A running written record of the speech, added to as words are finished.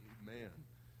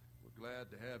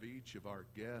glad to have each of our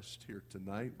guests here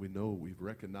tonight. We know we've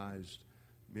recognized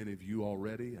many of you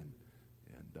already, and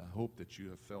I hope that you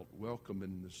have felt welcome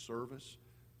in this service.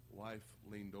 Wife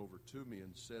leaned over to me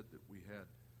and said that we had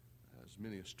as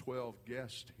many as 12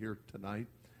 guests here tonight.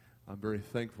 I'm very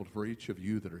thankful for each of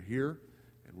you that are here,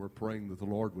 and we're praying that the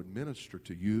Lord would minister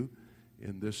to you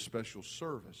in this special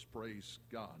service. Praise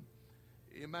God.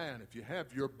 Amen. If you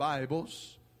have your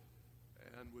Bibles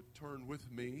and would turn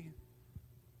with me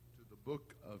to the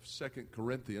book of 2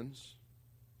 Corinthians.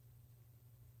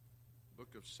 Book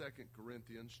of 2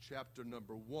 Corinthians, chapter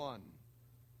number 1.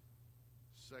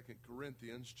 2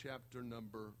 Corinthians, chapter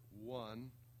number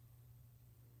 1.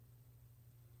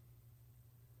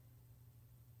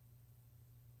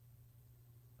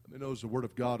 How many knows the Word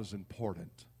of God is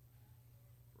important?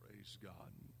 Praise God.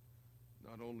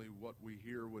 Not only what we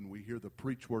hear when we hear the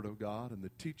preached Word of God and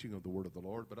the teaching of the Word of the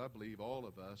Lord, but I believe all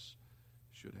of us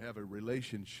should have a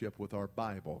relationship with our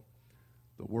Bible,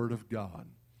 the Word of God.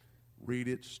 Read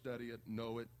it, study it,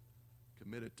 know it,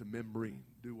 commit it to memory.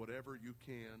 Do whatever you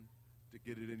can to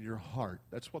get it in your heart.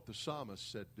 That's what the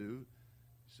psalmist said, do.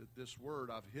 He said, this word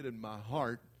I've hid in my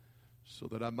heart so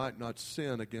that I might not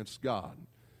sin against God.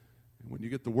 And when you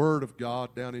get the Word of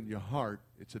God down in your heart,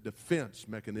 it's a defense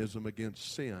mechanism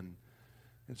against sin.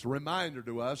 It's a reminder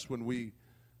to us when we,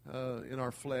 in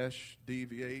our flesh,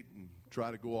 deviate and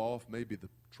try to go off maybe the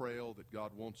trail that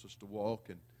God wants us to walk.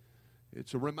 And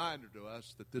it's a reminder to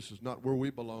us that this is not where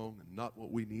we belong and not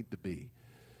what we need to be.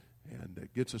 And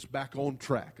it gets us back on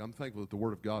track. I'm thankful that the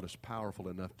Word of God is powerful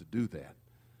enough to do that.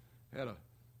 I had a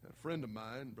friend of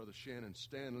mine, Brother Shannon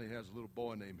Stanley, has a little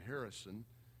boy named Harrison,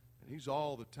 and he's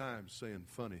all the time saying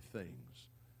funny things.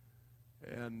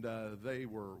 And they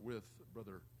were with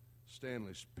Brother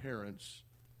Stanley's parents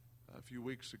a few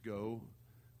weeks ago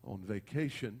on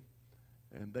vacation,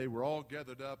 and they were all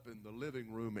gathered up in the living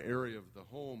room area of the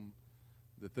home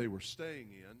that they were staying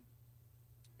in,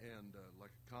 and like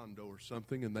a condo or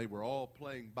something, and they were all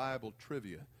playing Bible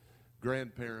trivia.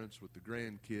 Grandparents with the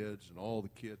grandkids and all the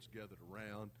kids gathered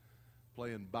around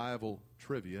playing Bible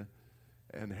trivia.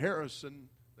 And Harrison,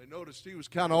 they noticed he was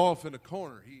kind of off in a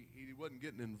corner. He wasn't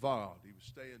getting involved. He was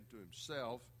staying to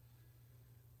himself.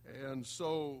 And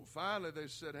so finally they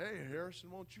said, hey, Harrison,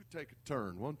 why don't you take a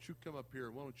turn? Why don't you come up here?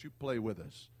 Why don't you play with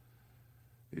us?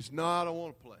 He said, no, I don't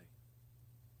want to play.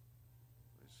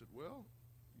 They said, well,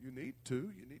 you need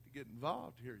to. You need to get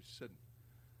involved here.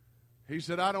 He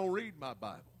said, I don't read my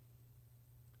Bible.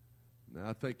 Now,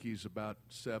 I think he's about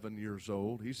 7 years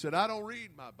old. He said, I don't read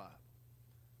my Bible.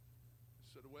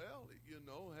 I said, well, you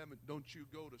know, don't you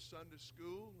go to Sunday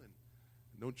school and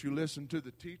don't you listen to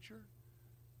the teacher?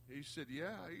 He said,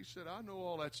 yeah. He said, I know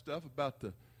all that stuff about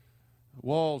the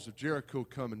walls of Jericho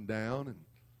coming down. And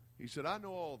he said, I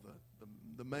know all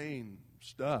the main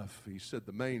stuff. He said,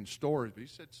 the main stories. But he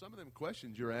said, some of them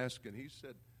questions you're asking, he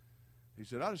said,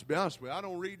 I'll just be honest with you, I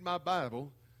don't read my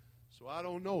Bible, so I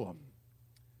don't know them.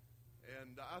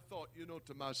 And I thought,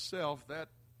 to myself, that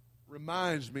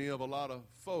reminds me of a lot of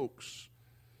folks.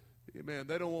 Amen.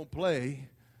 They don't want to play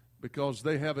because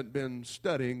they haven't been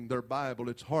studying their Bible.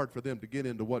 It's hard for them to get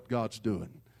into what God's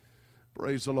doing.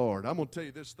 Praise the Lord. I'm going to tell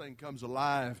you, this thing comes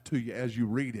alive to you as you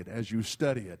read it, as you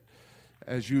study it,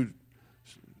 as you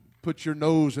put your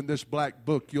nose in this black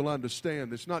book. You'll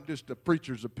understand it's not just a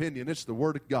preacher's opinion. It's the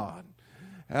Word of God.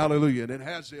 Hallelujah. And it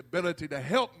has the ability to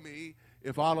help me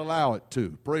if I'll allow it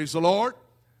to. Praise the Lord.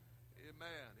 Amen.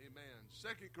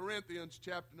 Amen. 2 Corinthians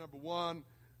chapter number 1, and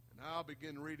I'll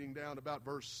begin reading down about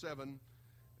verse 7.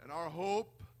 And our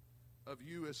hope of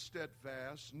you is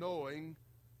steadfast, knowing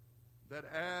that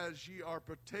as ye are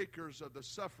partakers of the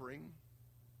suffering,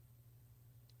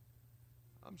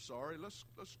 let's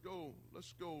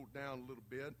go down a little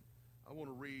bit. I want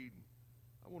to read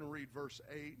verse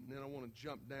 8, and then I want to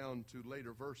jump down to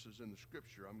later verses in the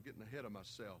Scripture. I'm getting ahead of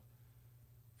myself.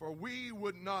 For we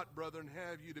would not, brethren,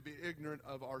 have you to be ignorant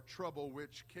of our trouble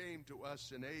which came to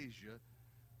us in Asia,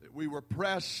 that we were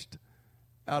pressed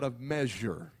out of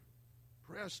measure,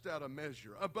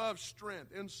 above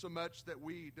strength, insomuch that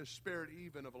we despaired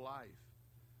even of life.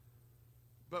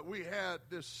 But we had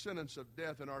this sentence of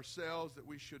death in ourselves, that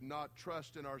we should not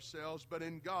trust in ourselves, but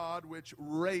in God which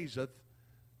raiseth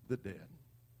the dead,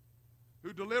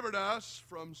 who delivered us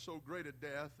from so great a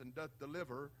death, and doth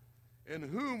deliver, in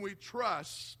whom we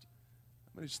trust.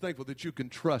 I'm just thankful that you can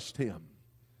trust Him.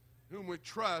 Whom we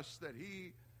trust that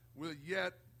He will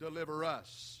yet deliver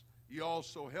us. Ye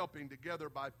also helping together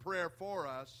by prayer for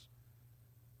us,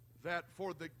 that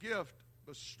for the gift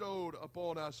bestowed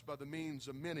upon us by the means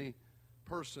of many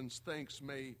persons, thanks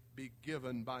may be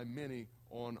given by many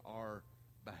on our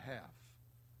behalf.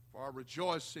 For our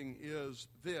rejoicing is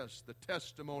this, the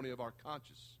testimony of our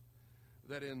conscience,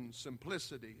 that in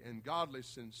simplicity and godly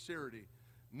sincerity,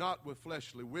 not with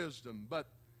fleshly wisdom, but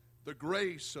the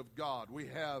grace of God, we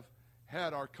have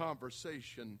had our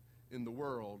conversation in the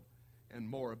world, and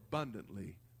more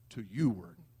abundantly to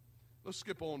youward. Let's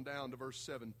skip on down to verse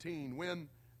 17. When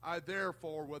I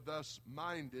therefore were thus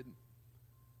minded,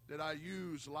 did I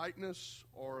use lightness,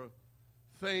 or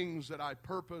things that I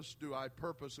purpose, do I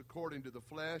purpose according to the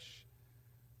flesh,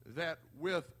 that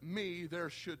with me there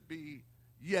should be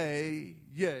yea,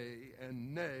 yea,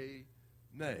 and nay,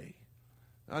 nay.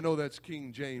 I know that's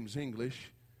King James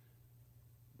English,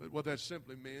 but what that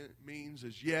simply means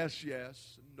is yes,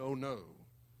 yes, no, no.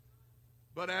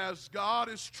 But as God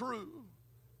is true,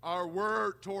 our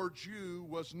word towards you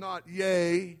was not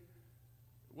yea,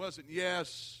 it wasn't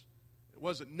yes, it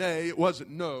wasn't nay, it wasn't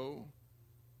no.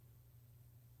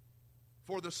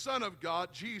 For the Son of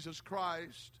God, Jesus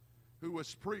Christ, who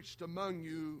was preached among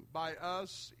you by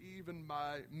us, even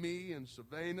by me and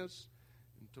Silvanus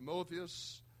and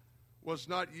Timotheus, was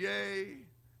not yea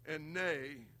and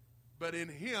nay, but in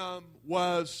him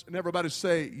was, and everybody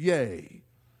say, yea,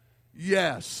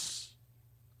 yes.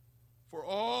 For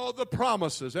all the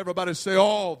promises, everybody say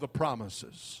all the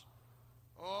promises.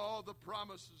 All the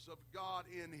promises of God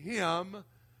in him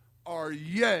are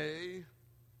yea,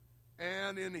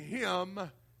 and in him,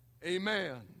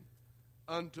 amen,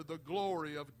 unto the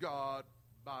glory of God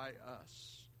by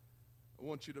us. I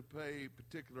want you to pay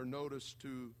particular notice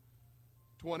to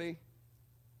 20.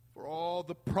 For all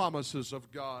the promises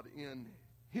of God in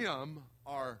him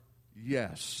are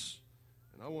yes.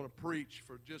 And I want to preach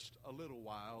for just a little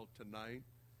while tonight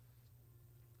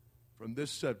from this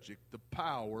subject. The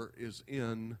power is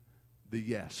in the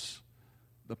yes.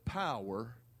 The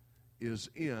power is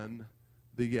in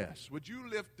the yes. Would you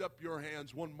lift up your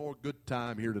hands one more good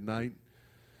time here tonight?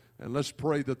 And let's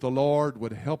pray that the Lord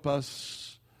would help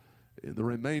us in the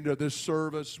remainder of this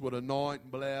service, would anoint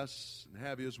and bless and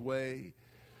have his way.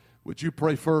 Would you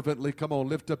pray fervently? Come on,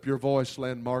 lift up your voice,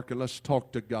 Landmark, and let's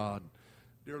talk to God.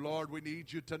 Dear Lord, we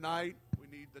need you tonight. We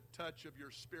need the touch of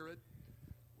your Spirit.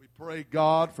 We pray,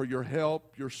 God, for your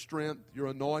help, your strength, your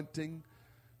anointing,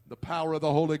 the power of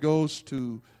the Holy Ghost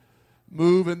to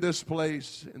move in this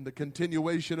place in the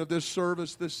continuation of this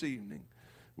service this evening.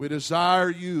 We desire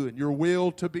you and your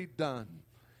will to be done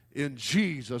in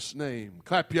Jesus' name.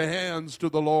 Clap your hands to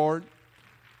the Lord.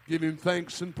 Give him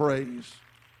thanks and praise.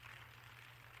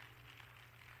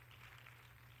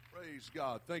 Praise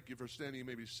God. Thank you for standing. You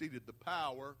may be seated. The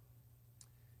power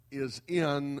is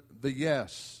in the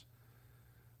yes.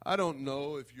 I don't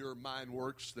know if your mind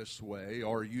works this way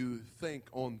or you think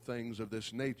on things of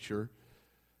this nature,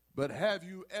 but have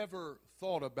you ever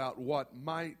thought about what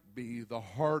might be the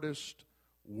hardest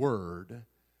word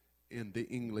in the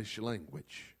English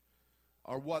language?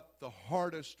 Or what the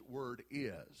hardest word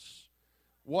is?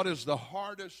 What is the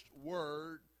hardest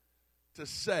word to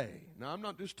say? Now, I'm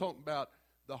not just talking about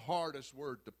the hardest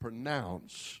word to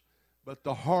pronounce, but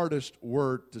the hardest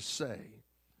word to say.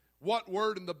 What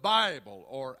word in the Bible,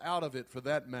 or out of it for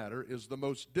that matter, is the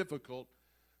most difficult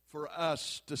for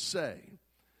us to say?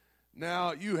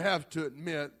 Now, you have to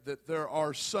admit that there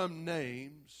are some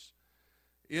names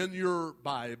in your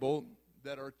Bible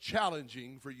that are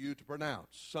challenging for you to pronounce.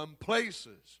 Some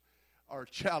places are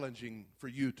challenging for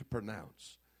you to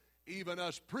pronounce. Even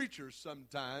us preachers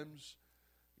sometimes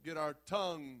get our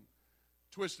tongue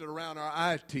twisted around our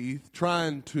eye teeth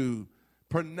trying to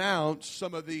pronounce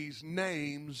some of these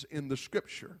names in the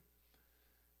Scripture.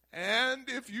 And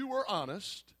if you were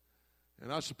honest,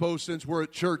 and I suppose since we're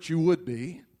at church you would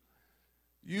be,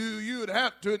 you'd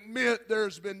have to admit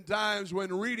there's been times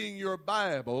when reading your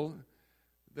Bible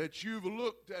that you've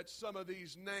looked at some of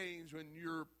these names when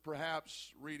you're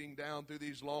perhaps reading down through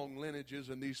these long lineages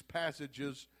and these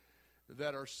passages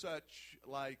that are such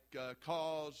like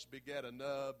cause beget a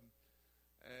nub,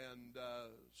 and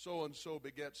so-and-so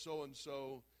beget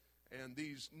so-and-so, and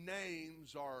these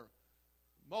names are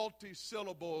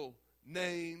multi-syllable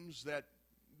names that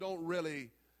don't really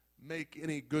make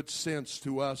any good sense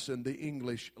to us in the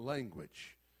English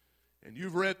language. And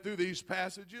you've read through these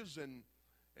passages, and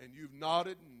you've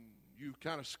nodded, and you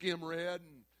kind of skim read,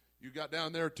 and you got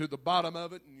down there to the bottom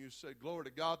of it, and you said, glory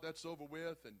to God, that's over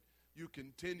with, and you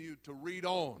continue to read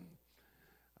on.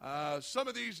 Some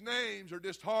of these names are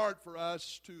just hard for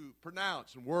us to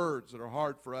pronounce, and words that are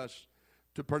hard for us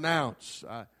to pronounce.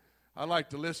 I like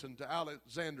to listen to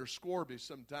Alexander Scourby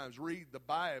sometimes read the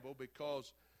Bible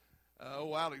because,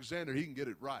 Alexander, he can get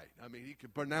it right. I mean, he can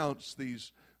pronounce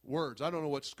these words. I don't know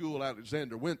what school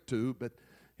Alexander went to, but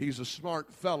he's a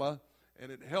smart fella,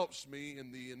 and it helps me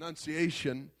in the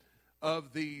enunciation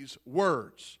of these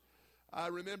words. I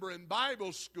remember in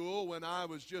Bible school, when I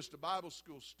was just a Bible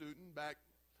school student, back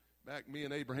me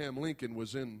and Abraham Lincoln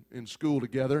was in school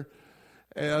together.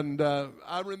 And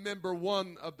I remember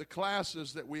one of the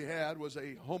classes that we had was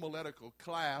a homiletical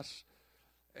class,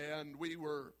 and we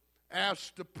were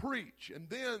asked to preach. And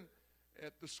then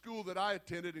at the school that I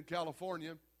attended in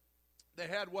California, they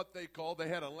had what they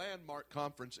had a landmark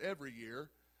conference every year,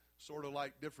 sort of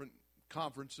like different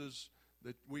conferences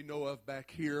that we know of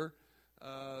back here.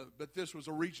 But this was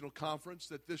a regional conference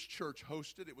that this church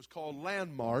hosted. It was called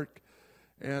Landmark,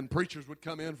 and preachers would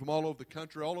come in from all over the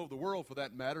country, all over the world for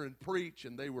that matter, and preach.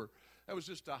 And that was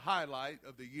just a highlight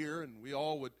of the year, and we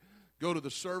all would go to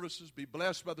the services, be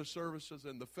blessed by the services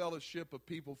and the fellowship of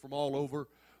people from all over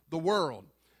the world.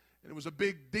 And it was a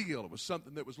big deal. It was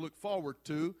something that was looked forward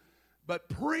to. But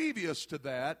previous to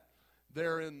that,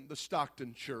 there in the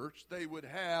Stockton church, they would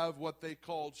have what they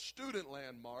called Student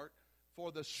Landmark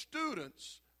for the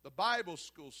students, the Bible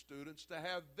school students, to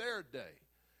have their day.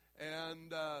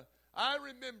 And I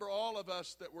remember all of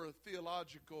us that were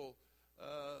theological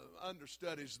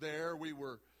understudies there. We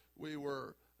were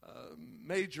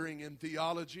majoring in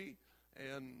theology,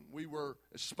 and we were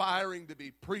aspiring to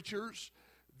be preachers.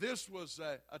 This was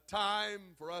a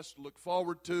time for us to look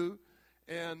forward to,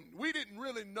 and we didn't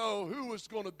really know who was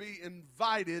going to be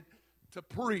invited to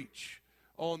preach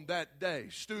on that day.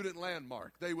 Student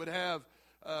Landmark. They would have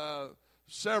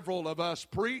several of us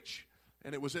preach,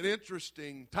 and it was an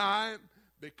interesting time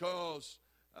because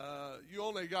you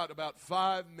only got about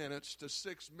 5 minutes to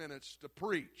 6 minutes to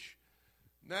preach.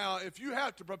 Now, if you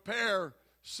have to prepare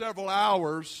several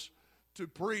hours to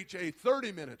preach a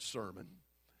 30-minute sermon,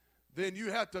 then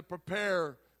you have to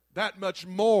prepare that much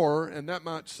more, and that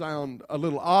might sound a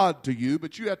little odd to you,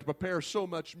 but you have to prepare so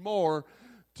much more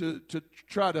to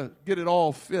try to get it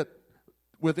all fit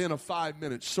within a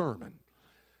 5-minute sermon.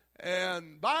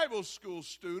 And Bible school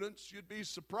students, you'd be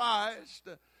surprised,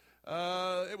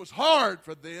 it was hard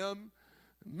for them.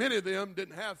 Many of them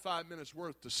didn't have 5 minutes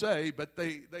worth to say, but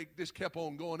they just kept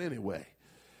on going anyway.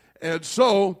 And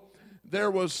so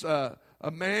there was a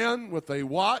man with a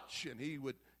watch, and he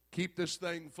would keep this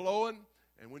thing flowing.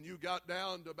 And when you got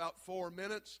down to about 4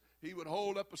 minutes, he would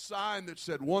hold up a sign that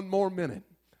said 1 more minute.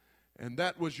 And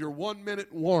that was your 1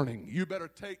 minute warning. You better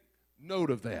take note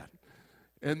of that.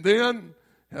 And then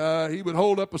he would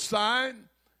hold up a sign.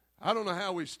 I don't know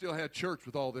how we still had church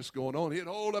with all this going on. He'd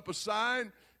hold up a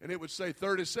sign, and it would say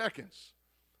 30 seconds.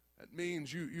 That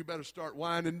means you better start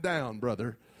winding down,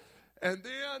 brother. And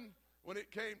then when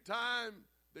it came time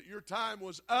that your time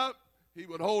was up, he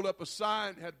would hold up a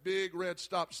sign, had a big red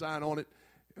stop sign on it.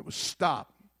 It was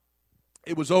stop.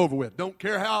 It was over with. Don't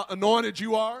care how anointed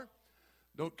you are.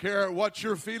 Don't care what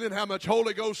you're feeling, how much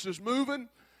Holy Ghost is moving,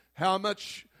 how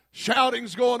much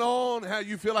shouting's going on, how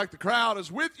you feel like the crowd is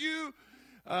with you.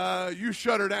 You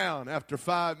shut her down. After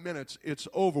 5 minutes, it's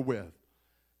over with.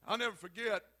 I'll never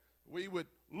forget, we would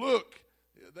look.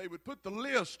 They would put the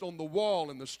list on the wall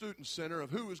in the student center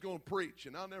of who was going to preach.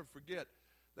 And I'll never forget,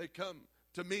 they come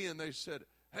to me and they said,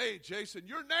 "Hey, Jason,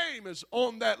 your name is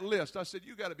on that list." I said,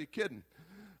 "You got to be kidding."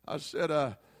 I said,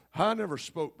 "I never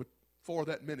spoke before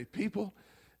that many people."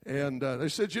 And they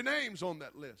said, "Your name's on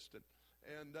that list."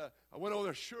 And I went over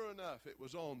there. Sure enough, it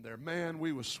was on there. Man,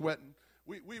 we was sweating.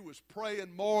 We was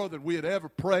praying more than we had ever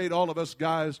prayed, all of us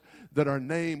guys, that our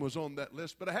name was on that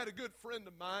list. But I had a good friend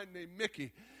of mine named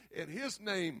Mickey, and his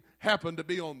name happened to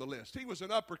be on the list. He was an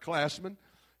upperclassman.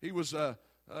 He was a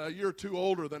year or two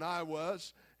older than I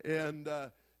was, and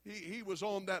he was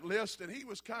on that list, and he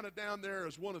was kind of down there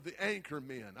as one of the anchor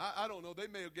men. I don't know. They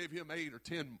may have gave him 8 or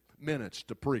 10 minutes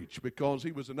to preach because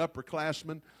he was an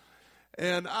upperclassman.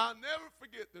 And I'll never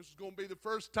forget, this was going to be the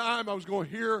first time I was going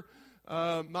to hear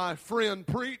my friend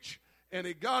preach. And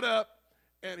he got up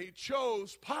and he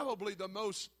chose probably the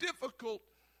most difficult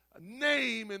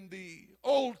name in the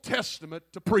Old Testament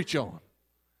to preach on.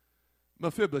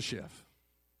 Mephibosheth.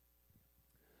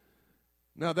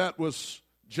 Now that was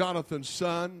Jonathan's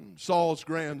son, Saul's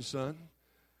grandson.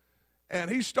 And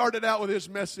he started out with his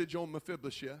message on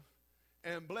Mephibosheth.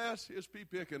 And bless his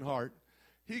pea-picking heart,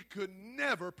 he could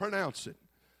never pronounce it.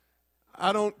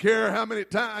 I don't care how many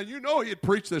times. You know he had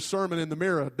preached this sermon in the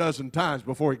mirror a dozen times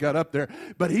before he got up there.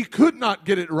 But he could not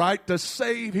get it right to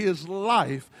save his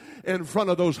life in front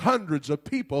of those hundreds of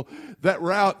people that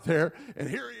were out there. And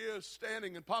here he is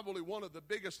standing in probably one of the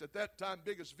biggest, at that time,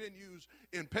 biggest venues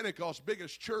in Pentecost,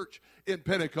 biggest church in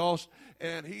Pentecost.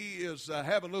 And he is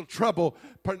having a little trouble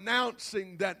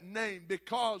pronouncing that name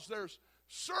because there's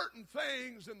certain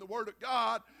things in the Word of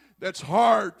God that's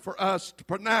hard for us to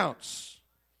pronounce.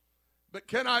 But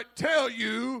can I tell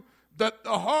you that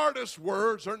the hardest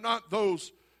words are not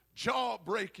those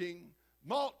jaw-breaking,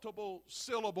 multiple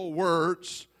syllable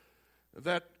words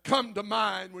that come to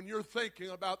mind when you're thinking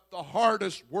about the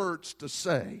hardest words to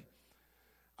say.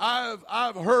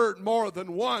 I've heard more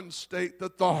than one state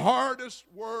that the hardest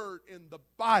word in the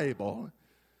Bible,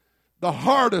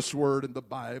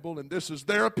 and this is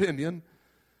their opinion,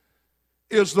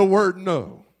 is the word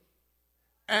no.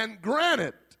 And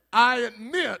granted, I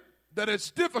admit that it's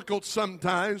difficult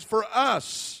sometimes for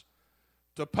us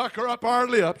to pucker up our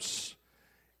lips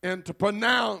and to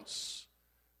pronounce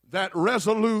that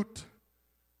resolute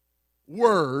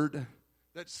word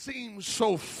that seems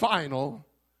so final,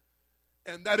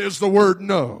 and that is the word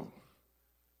no.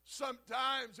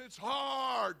 Sometimes it's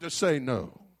hard to say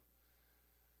no.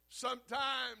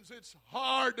 Sometimes it's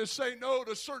hard to say no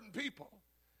to certain people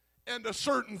and to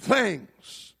certain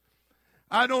things.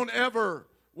 I don't ever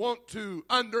want to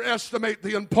underestimate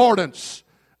the importance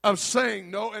of saying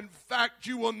no. In fact,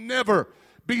 you will never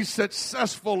be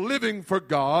successful living for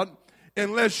God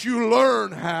unless you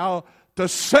learn how to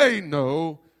say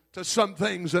no to some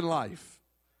things in life.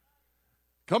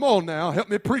 Come on now, help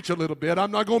me preach a little bit.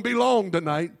 I'm not going to be long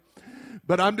tonight,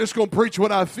 but I'm just going to preach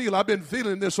what I feel. I've been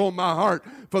feeling this on my heart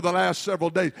for the last several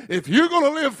days. If you're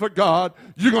going to live for God,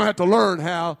 you're going to have to learn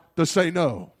how to say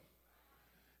no.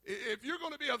 If you're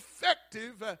going to be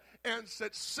effective and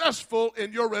successful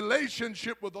in your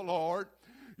relationship with the Lord,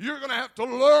 you're going to have to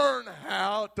learn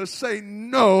how to say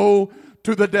no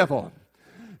to the devil.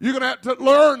 You're going to have to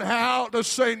learn how to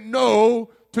say no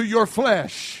to your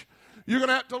flesh. You're going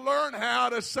to have to learn how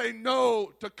to say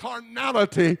no to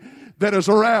carnality that is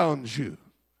around you.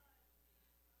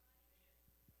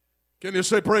 Can you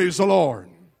say praise the Lord?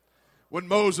 When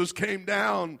Moses came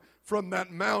down from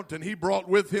that mountain, he brought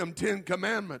with him 10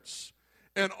 commandments.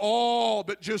 And all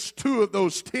but just 2 of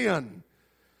those 10,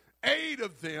 8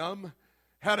 of them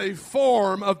had a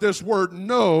form of this word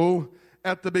no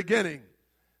at the beginning.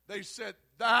 They said,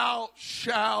 thou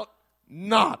shalt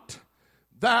not.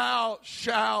 Thou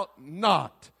shalt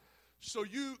not. So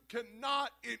you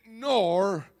cannot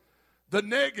ignore the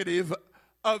negative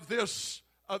of this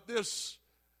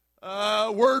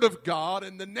Word of God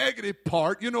and the negative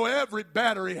part. You know, every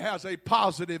battery has a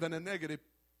positive and a negative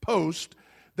post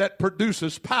that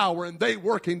produces power, and they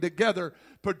working together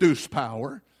produce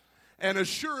power. And as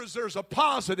sure as there's a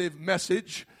positive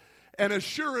message, and as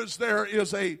sure as there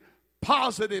is a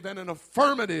positive and an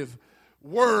affirmative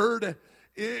word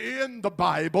in the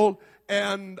Bible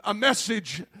and a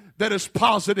message that is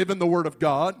positive in the Word of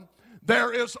God,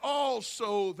 there is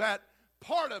also that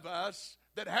part of us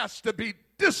that has to be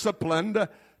disciplined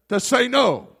to say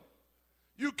no.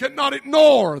 You cannot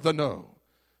ignore the no.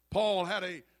 Paul had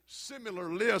a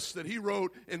similar list that he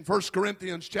wrote in 1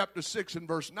 Corinthians chapter 6 and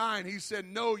verse 9. He said,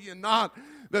 know ye not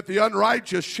that the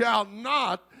unrighteous shall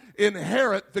not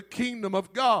inherit the kingdom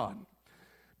of God?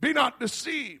 Be not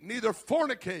deceived, neither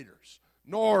fornicators,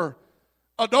 nor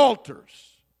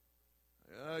adulterers.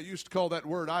 I used to call that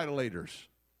word idolaters.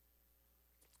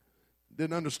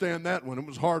 Didn't understand that one. It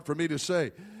was hard for me to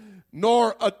say.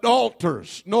 Nor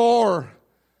adulterers, nor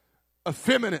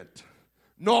effeminate,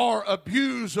 nor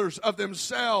abusers of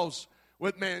themselves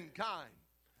with mankind,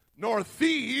 nor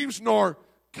thieves, nor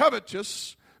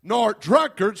covetous, nor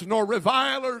drunkards, nor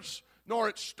revilers, nor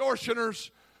extortioners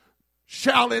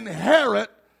shall inherit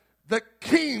the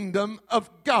kingdom of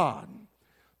God.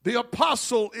 The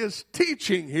apostle is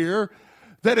teaching here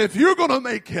that if you're going to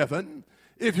make heaven,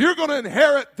 if you're going to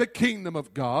inherit the kingdom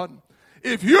of God,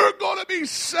 if you're going to be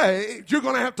saved, you're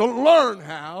going to have to learn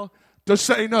how to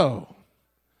say no.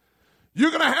 You're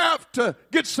going to have to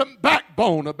get some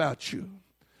backbone about you.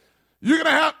 You're going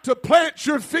to have to plant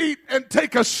your feet and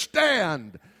take a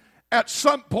stand at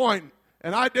some point,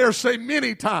 and I dare say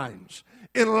many times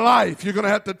in life, you're going to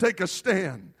have to take a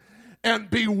stand and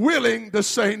be willing to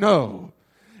say no.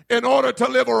 In order to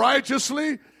live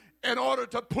righteously, in order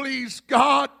to please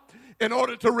God, in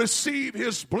order to receive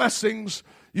His blessings,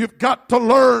 you've got to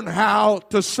learn how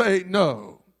to say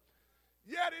no.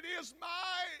 Yet it is my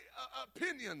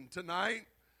opinion tonight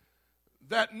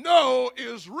that no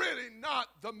is really not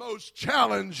the most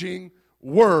challenging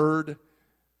word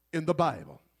in the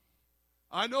Bible.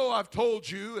 I know I've told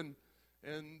you, and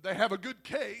they have a good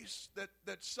case, that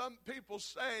some people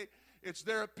say it's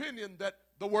their opinion that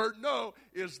the word no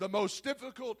is the most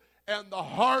difficult and the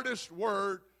hardest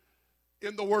word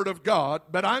in the Word of God.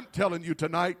 But I'm telling you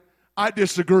tonight, I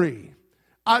disagree.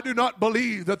 I do not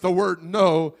believe that the word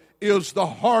no is the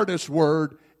hardest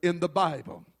word in the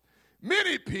Bible.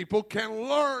 Many people can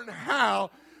learn how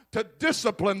to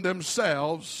discipline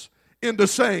themselves into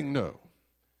saying no.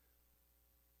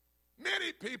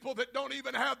 Many people that don't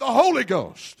even have the Holy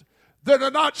Ghost, that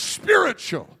are not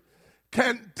spiritual,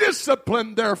 can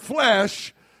discipline their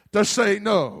flesh to say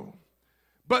no.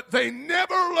 But they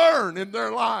never learn in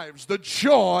their lives the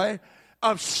joy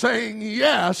of saying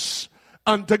yes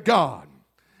unto God.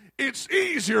 It's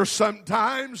easier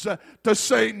sometimes to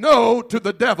say no to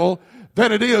the devil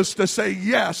than it is to say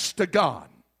yes to God.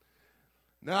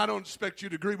 Now, I don't expect you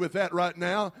to agree with that right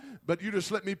now, but you just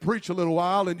let me preach a little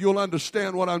while and you'll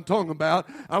understand what I'm talking about.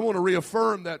 I want to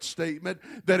reaffirm that statement,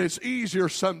 that it's easier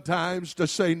sometimes to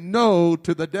say no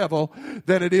to the devil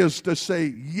than it is to say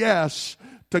yes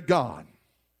to God.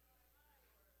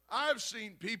 I've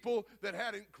seen people that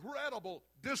had incredible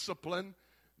discipline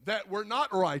that were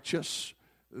not righteous,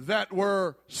 that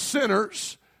were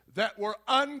sinners, that were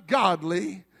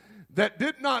ungodly, that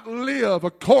did not live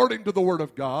according to the Word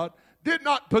of God, did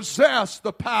not possess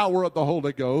the power of the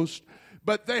Holy Ghost,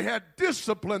 but they had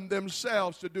disciplined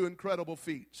themselves to do incredible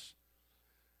feats.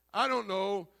 I don't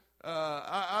know,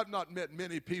 I've not met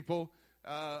many people.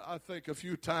 I think a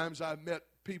few times I've met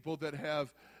people that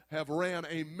have ran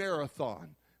a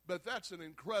marathon. But that's an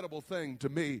incredible thing to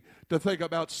me, to think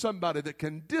about somebody that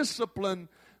can discipline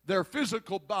their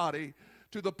physical body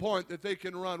to the point that they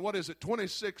can run,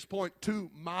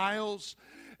 26.2 miles,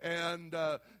 and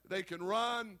they can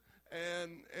run.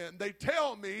 And they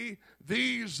tell me,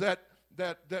 these that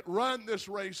run this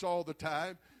race all the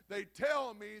time, they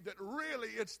tell me that really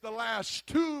it's the last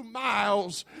 2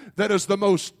 miles that is the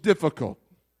most difficult.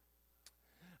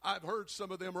 I've heard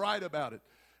some of them write about it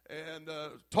and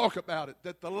talk about it,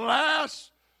 that the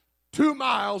last 2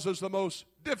 miles is the most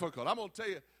difficult. I'm going to tell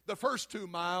you, the first 2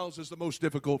 miles is the most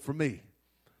difficult for me.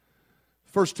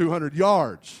 First 200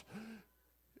 yards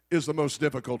is the most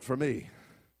difficult for me.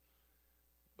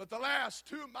 But the last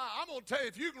 2 miles, I'm going to tell you,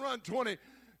 if you can run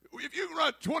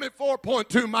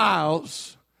 24.2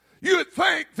 miles, you would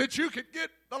think that you could get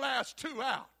the last 2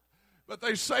 out. But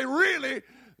they say, really,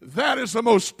 that is the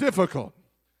most difficult.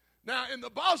 Now, in the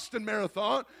Boston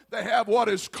Marathon, they have what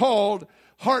is called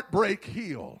Heartbreak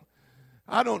Hill.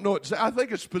 I don't know, I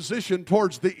think it's positioned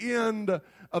towards the end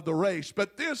of the race.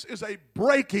 But this is a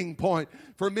breaking point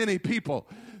for many people.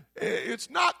 It's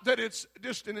not that it's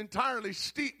just an entirely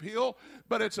steep hill,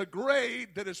 but it's a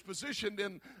grade that is positioned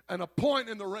in a point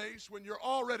in the race when you're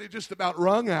already just about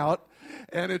wrung out.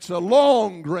 And it's a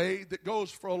long grade that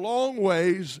goes for a long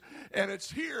ways. And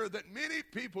it's here that many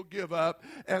people give up.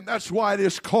 And that's why it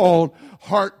is called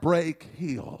Heartbreak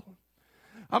Hill.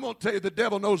 I'm going to tell you, the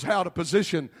devil knows how to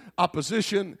position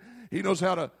opposition. He knows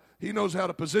how to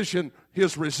position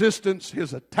his resistance,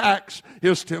 his attacks,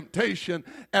 his temptation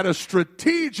at a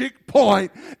strategic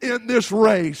point in this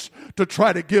race to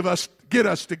try to get us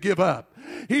to give up.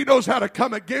 He knows how to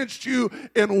come against you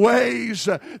in ways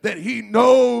that he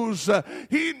knows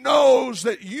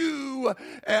that you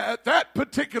at that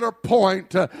particular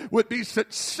point would be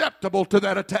susceptible to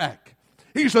that attack.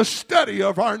 He's a study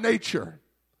of our nature.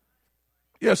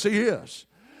 Yes, he is.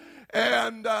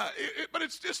 And but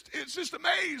it's just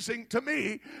amazing to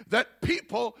me that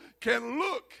people can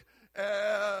look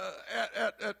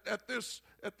at this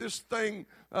thing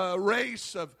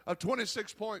race of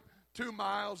 26.2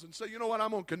 miles and say, you know what, I'm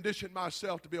going to condition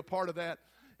myself to be a part of that,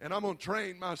 and I'm going to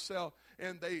train myself.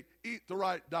 And they eat the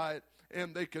right diet,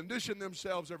 and they condition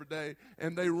themselves every day,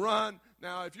 and they run.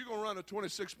 Now, if you're going to run a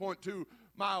 26.2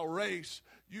 mile race,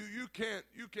 you can't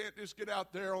just get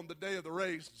out there on the day of the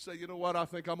race and say, you know what, I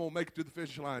think I'm going to make it to the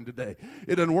finish line today.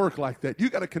 It doesn't work like that. You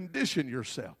got to condition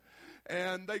yourself.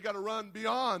 And they got to run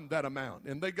beyond that amount.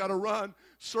 And they got to run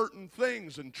certain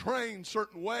things and train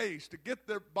certain ways to get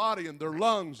their body and their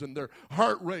lungs and their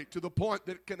heart rate to the point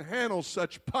that it can handle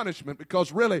such punishment.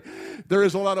 Because really, there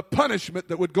is a lot of punishment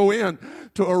that would go in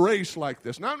to a race like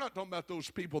this. Now, I'm not talking about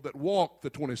those people that walk the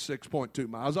 26.2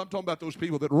 miles. I'm talking about those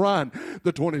people that run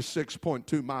the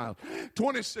 26.2 miles.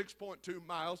 26.2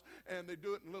 miles, and they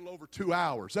do it in a little over 2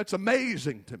 hours. That's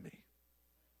amazing to me.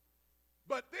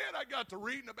 But then I got to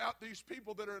reading about these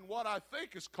people that are in what I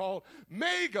think is called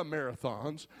mega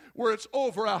marathons, where it's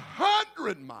over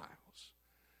 100 miles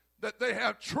that they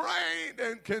have trained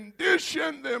and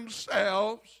conditioned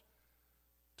themselves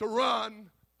to run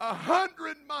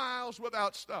 100 miles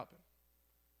without stopping.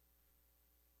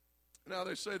 Now,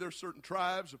 they say there's certain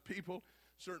tribes of people,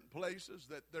 certain places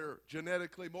that they're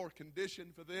genetically more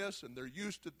conditioned for this, and they're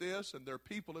used to this, and their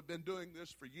people have been doing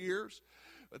this for years.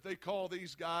 But they call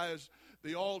these guys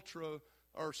the ultra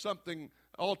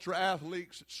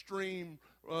athletes, extreme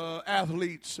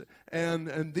athletes,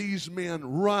 and these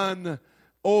men run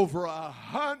over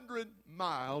 100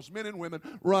 miles. Men and women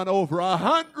run over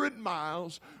 100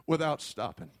 miles without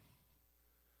stopping.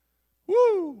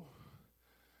 Woo!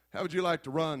 How would you like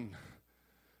to run?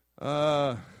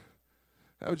 How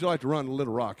would you like to run to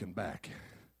Little Rock and back?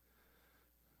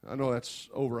 I know that's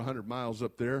over 100 miles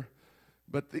up there,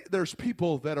 but there's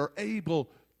people that are able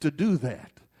to do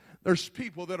that. There's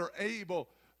people that are able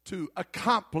to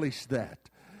accomplish that.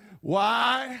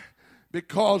 Why?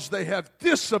 Because they have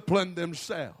disciplined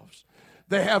themselves.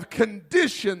 They have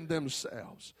conditioned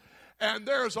themselves. And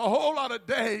there's a whole lot of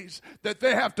days that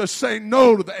they have to say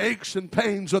no to the aches and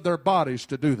pains of their bodies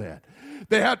to do that.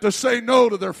 They have to say no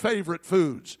to their favorite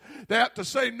foods. They have to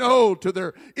say no to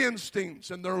their instincts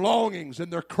and their longings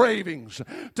and their cravings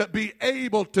to be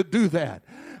able to do that.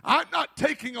 I'm not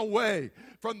taking away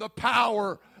from the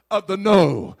power of the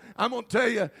no. I'm going to tell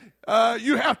you,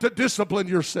 you have to discipline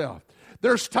yourself.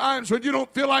 There's times when you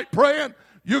don't feel like praying,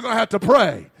 you're going to have to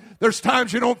pray. There's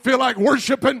times you don't feel like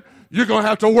worshiping, you're going to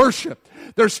have to worship.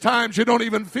 There's times you don't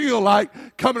even feel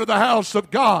like coming to the house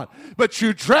of God, but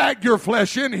you drag your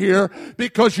flesh in here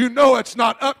because you know it's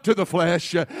not up to the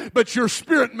flesh, but your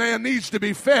spirit man needs to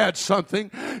be fed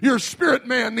something. Your spirit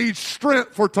man needs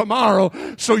strength for tomorrow,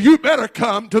 so you better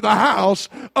come to the house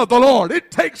of the Lord.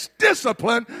 It takes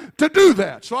discipline to do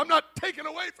that, so I'm not taking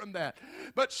away from that.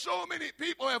 But so many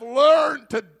people have learned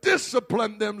to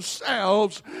discipline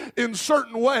themselves in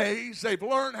certain ways. They've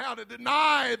learned how to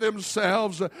deny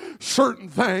themselves certain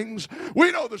things.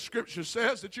 We know the scripture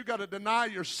says that you got to deny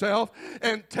yourself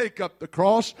and take up the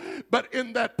cross. But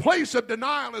in that place of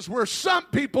denial is where some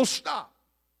people stop.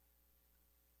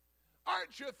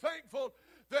 Aren't you thankful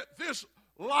that this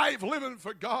life living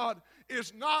for God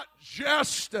is not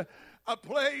just a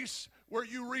place where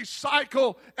you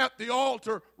recycle at the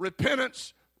altar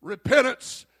repentance,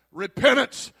 repentance,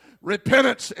 repentance,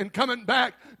 repentance, and coming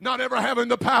back, not ever having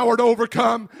the power to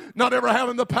overcome, not ever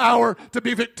having the power to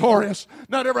be victorious,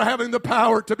 not ever having the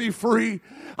power to be free.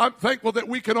 I'm thankful that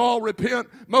we can all repent.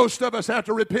 Most of us have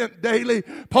to repent daily.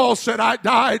 Paul said, I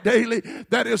die daily.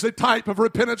 That is a type of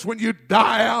repentance when you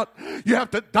die out. You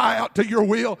have to die out to your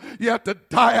will. You have to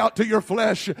die out to your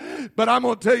flesh. But I'm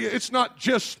going to tell you, it's not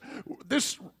just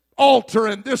this altar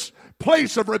and this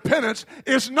place of repentance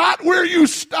is not where you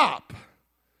stop.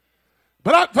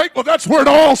 But I'm thankful that's where it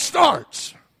all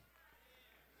starts.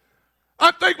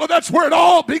 I'm thankful that's where it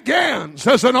all begins,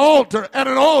 as an altar, at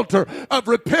an altar of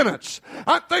repentance.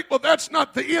 I'm thankful that's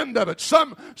not the end of it.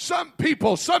 Some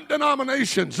people, some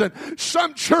denominations, and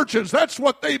some churches, that's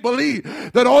what they believe,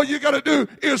 that all you got to do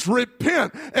is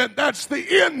repent, and that's the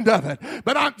end of it.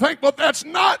 But I'm thankful that's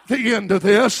not the end of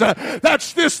this.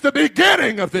 That's the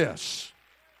beginning of this.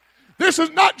 This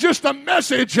is not just a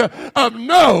message of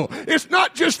no. It's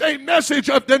not just a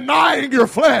message of denying your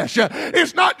flesh.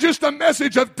 It's not just a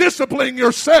message of disciplining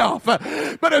yourself.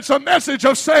 But it's a message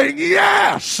of saying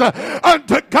yes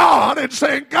unto God and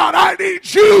saying, God, I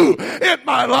need you in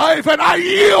my life and I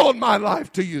yield my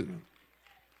life to you.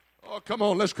 Oh, come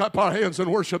on, let's clap our hands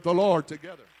and worship the Lord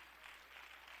together.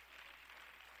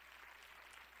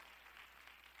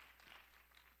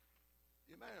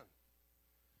 Amen.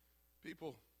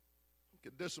 People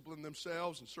can discipline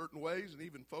themselves in certain ways, and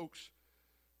even folks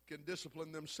can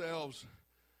discipline themselves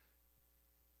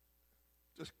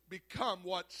to become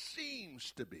what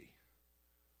seems to be.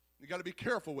 You got to be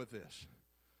careful with this.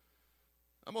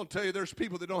 I'm going to tell you, there's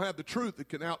people that don't have the truth that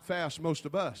can outfast most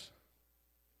of us.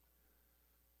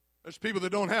 There's people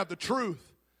that don't have the truth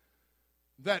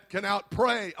that can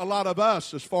outpray a lot of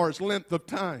us as far as length of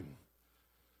time.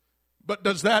 But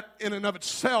does that in and of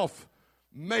itself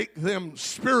make them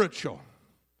spiritual?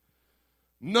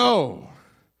 No.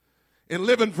 In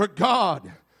living for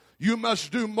God, you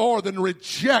must do more than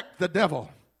reject the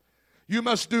devil. You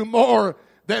must do more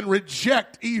than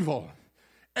reject evil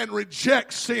and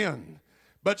reject sin.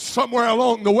 But somewhere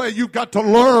along the way, you've got to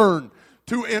learn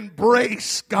to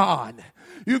embrace God.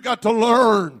 You've got to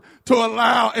learn to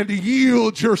allow and to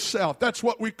yield yourself. That's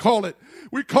what we call it.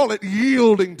 We call it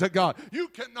yielding to God. You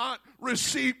cannot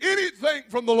receive anything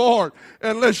from the Lord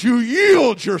unless you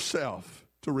yield yourself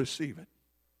to receive it.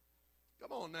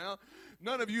 Come on now.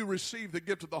 None of you received the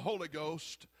gift of the Holy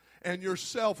Ghost and your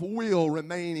self-will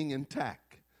remaining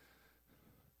intact.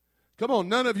 Come on,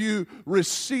 none of you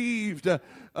received the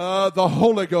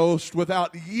Holy Ghost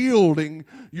without yielding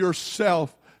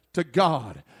yourself to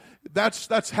God.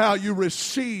 That's how you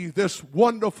receive this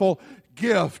wonderful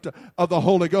gift of the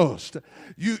Holy Ghost.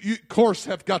 You of course,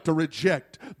 have got to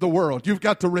reject the world. You've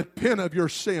got to repent of your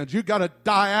sins. You've got to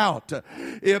die out.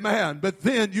 Amen. But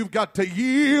then you've got to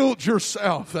yield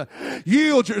yourself.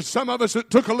 Some of us, it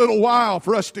took a little while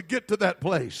for us to get to that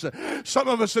place. Some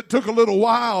of us, it took a little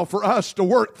while for us to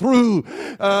work through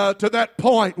to that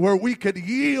point where we could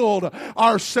yield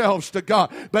ourselves to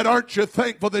God. But aren't you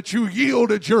thankful that you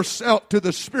yielded yourself to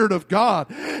the Spirit of God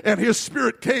and His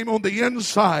Spirit came on the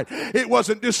inside? It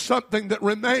wasn't just something that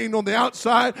remained on the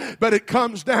outside, but it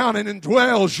comes down and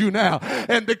indwells you now.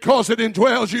 And because it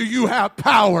indwells you, you have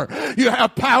power. You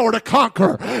have power to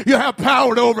conquer. You have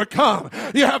power to overcome.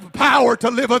 You have power to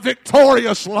live a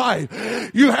victorious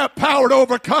life. You have power to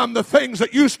overcome the things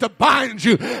that used to bind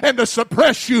you and to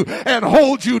suppress you and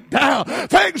hold you down.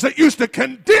 Things that used to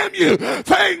condemn you.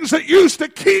 Things that used to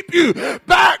keep you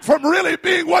back from really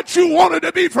being what you wanted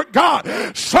to be for God.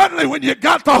 Suddenly when you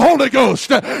got the Holy Ghost,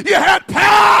 you had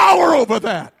power over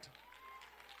that.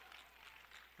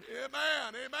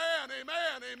 Amen, amen,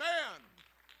 amen, amen.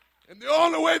 And the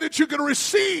only way that you can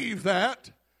receive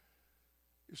that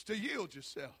is to yield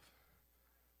yourself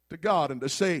to God and to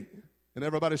say, and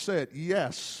everybody said,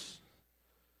 yes.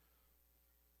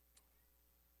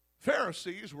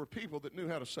 Pharisees were people that knew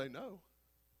how to say no.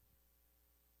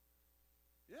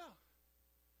 Yeah.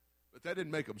 But that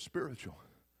didn't make them spiritual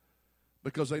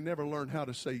because they never learned how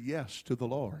to say yes to the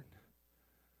Lord.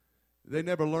 They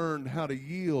never learned how to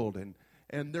yield,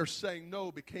 and their saying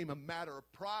no became a matter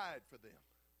of pride for them.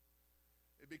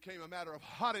 It became a matter of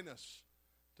haughtiness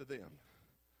to them.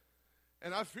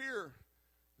 And I fear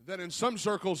that in some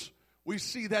circles we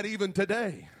see that even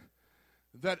today,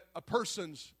 that a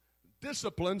person's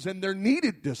disciplines and their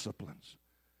needed disciplines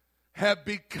have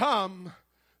become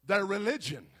their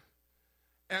religion.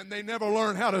 And they never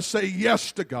learn how to say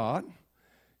yes to God,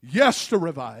 yes to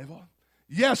revival,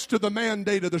 yes to the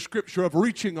mandate of the Scripture of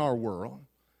reaching our world.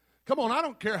 Come on, I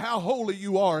don't care how holy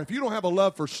you are. If you don't have a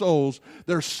love for souls,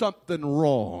 there's something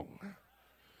wrong.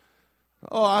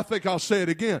 Oh, I think I'll say it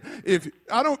again.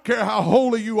 I don't care how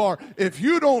holy you are. If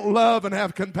you don't love and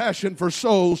have compassion for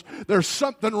souls, there's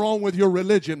something wrong with your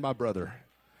religion, my brother.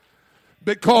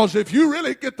 Because if you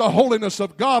really get the holiness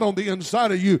of God on the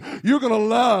inside of you, you're going to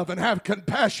love and have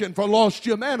compassion for lost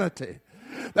humanity.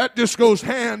 That just goes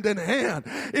hand in hand.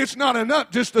 It's not enough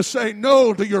just to say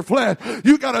no to your flesh.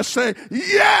 You got to say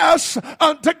yes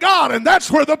unto God, and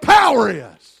that's where the power is.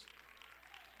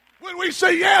 When we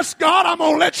say, yes, God, I'm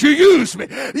going to let you use me.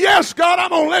 Yes, God,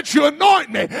 I'm going to let you anoint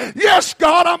me. Yes,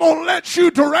 God, I'm going to let you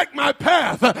direct my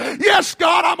path. Yes,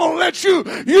 God, I'm going to let you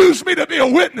use me to be a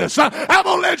witness. I'm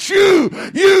going to let you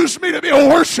use me to be a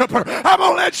worshiper. I'm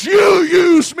going to let you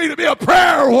use me to be a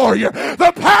prayer warrior.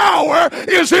 The power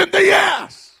is in the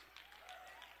yes.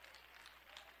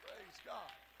 Praise God.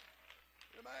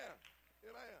 Amen.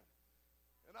 Amen.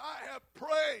 And I have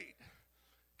prayed.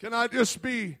 Can I just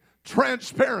be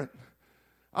transparent?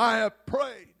 I have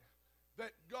prayed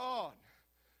that God,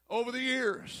 over the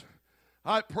years,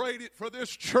 I prayed it for this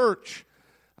church,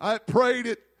 I prayed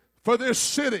it for this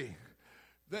city,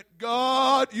 that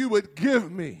God, you would give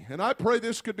me, and I pray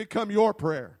this could become your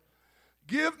prayer,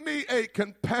 give me a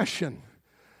compassion.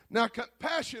 Now,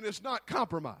 compassion is not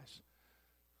compromise.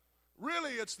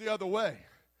 Really, it's the other way.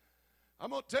 I'm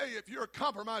going to tell you, if you're a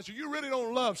compromiser, you really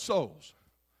don't love souls.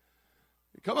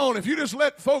 Come on, if you just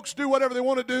let folks do whatever they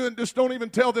want to do and just don't even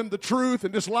tell them the truth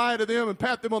and just lie to them and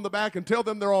pat them on the back and tell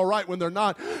them they're all right when they're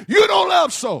not, you don't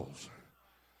love souls.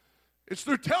 It's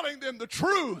through telling them the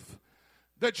truth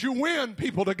that you win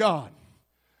people to God.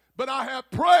 But I have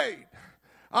prayed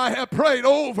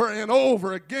over and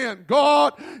over again,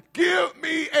 God, give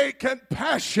me a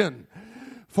compassion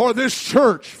for this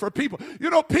church, for people. You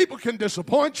know, people can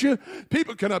disappoint you.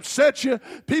 People can upset you.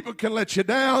 People can let you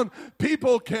down.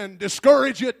 People can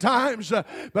discourage you at times.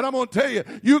 But I'm going to tell you,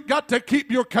 you've got to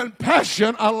keep your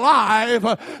compassion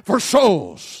alive for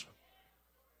souls.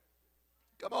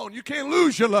 Come on, you can't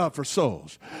lose your love for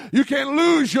souls. You can't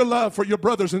lose your love for your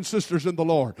brothers and sisters in the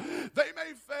Lord. They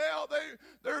may fail.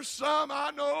 There's some I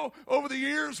know over the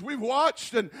years we've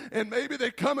watched, and maybe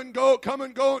they come and go,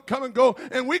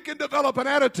 and we can develop an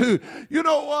attitude. You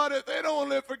know what? If they don't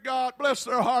live for God, bless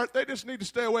their heart, they just need to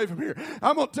stay away from here.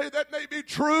 I'm going to tell you that may be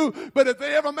true, but if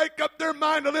they ever make up their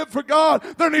mind to live for God,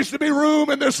 there needs to be room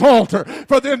in this altar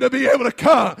for them to be able to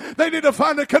come. They need to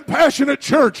find a compassionate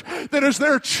church that is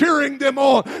there cheering them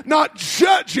on, not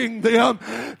judging them,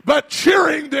 but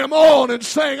cheering them on and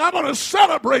saying, I'm going to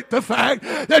celebrate the fact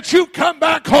that you come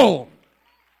back home.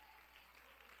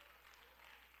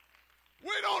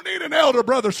 We don't need an elder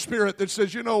brother spirit that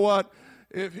says, you know what,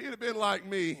 if he'd have been like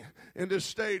me and just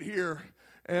stayed here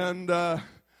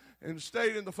and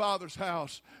stayed in the Father's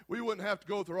house, we wouldn't have to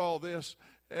go through all this.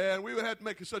 And we would have to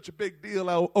make such a big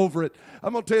deal over it.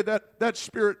 I'm going to tell you that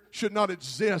spirit should not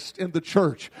exist in the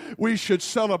church. We should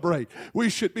celebrate. We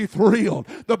should be thrilled.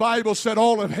 The Bible said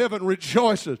all of heaven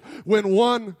rejoices when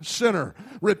one sinner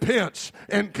repents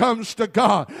and comes to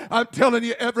God. I'm telling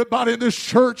you, everybody in this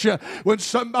church, when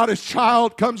somebody's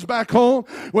child comes back home,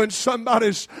 when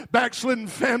somebody's backslidden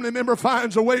family member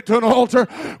finds a way to an altar,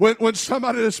 when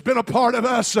somebody that's been a part of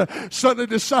us suddenly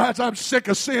decides, I'm sick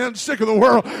of sin, sick of the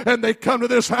world, and they come to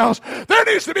this house, there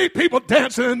needs to be people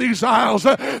dancing in these aisles.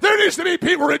 There needs to be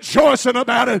people rejoicing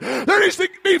about it. There needs to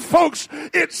be folks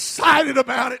excited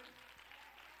about it.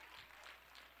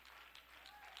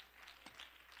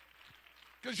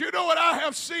 Because you know what I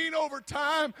have seen over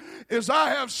time is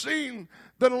I have seen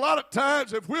that a lot of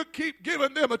times if we'll keep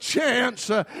giving them a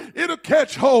chance, it'll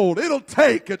catch hold. It'll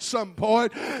take at some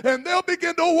point, and they'll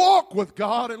begin to walk with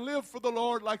God and live for the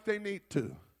Lord like they need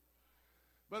to.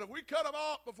 But if we cut them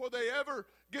off before they ever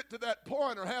get to that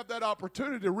point or have that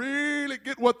opportunity to really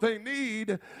get what they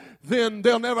need, then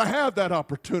they'll never have that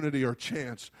opportunity or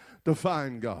chance to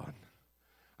find God.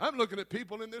 I'm looking at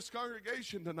people in this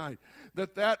congregation tonight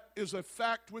that is a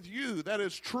fact with you. That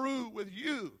is true with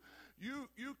you. You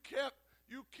kept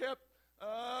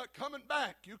coming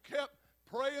back. You kept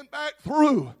praying back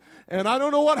through. And I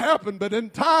don't know what happened, but in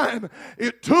time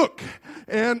it took.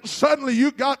 And suddenly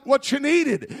you got what you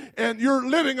needed. And you're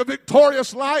living a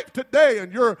victorious life today.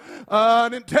 And you're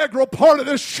an integral part of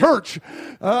this church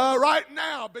right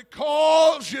now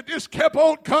because you just kept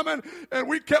on coming and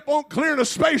we kept on clearing a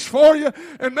space for you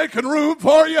and making room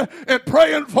for you and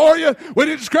praying for you. We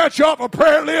didn't scratch you off a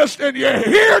prayer list and you're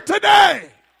here today.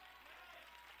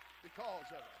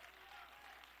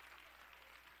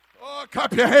 Oh,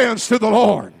 clap your hands to the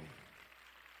Lord.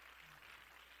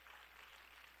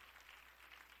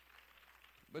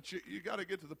 But you got to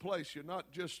get to the place you're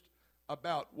not just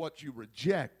about what you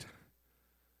reject,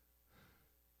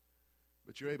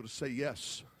 but you're able to say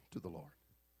yes to the Lord.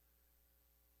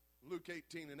 Luke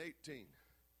 18:18.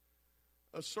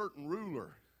 A certain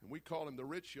ruler, and we call him the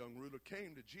rich young ruler,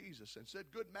 came to Jesus and said,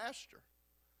 Good master.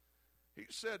 He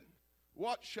said,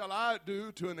 What shall I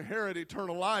do to inherit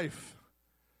eternal life?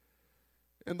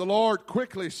 And the Lord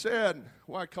quickly said,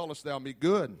 Why callest thou me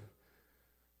good?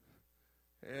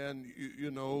 And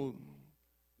you know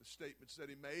the statements that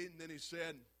he made. And then he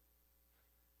said,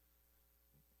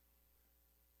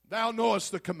 Thou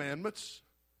knowest the commandments.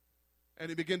 And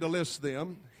he began to list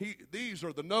them. These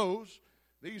are the no's.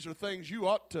 These are things you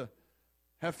ought to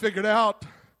have figured out.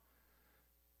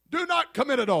 Do not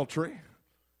commit adultery.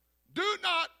 Do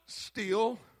not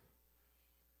steal.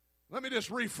 Let me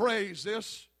just rephrase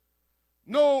this.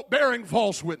 No bearing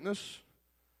false witness,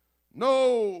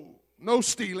 no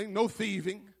stealing, no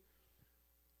thieving.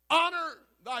 Honor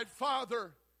thy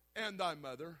father and thy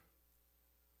mother.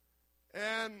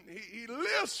 And he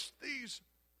lists these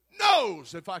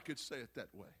no's, if I could say it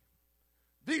that way.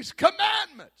 These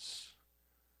commandments.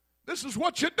 This is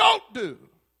what you don't do.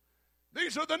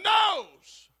 These are the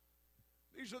no's.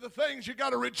 These are the things you got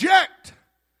to reject.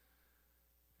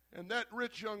 And that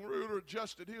rich young ruler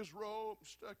adjusted his robe,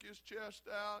 stuck his chest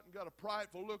out, and got a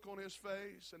prideful look on his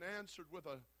face and answered with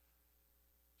a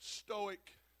stoic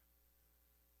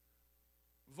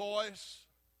voice.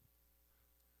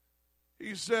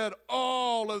 He said,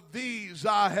 All of these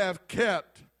I have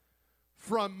kept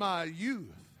from my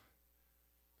youth.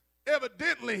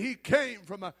 Evidently, he came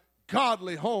from a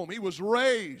godly home. He was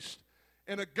raised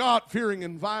in a God-fearing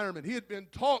environment. He had been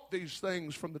taught these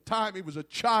things from the time he was a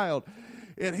child.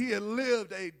 And he had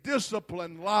lived a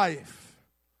disciplined life.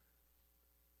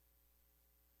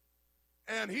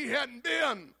 And he hadn't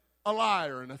been a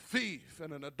liar and a thief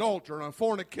and an adulterer and a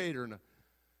fornicator.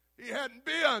 He hadn't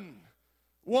been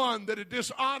one that had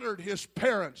dishonored his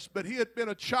parents. But he had been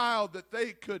a child that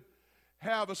they could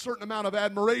have a certain amount of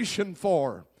admiration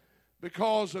for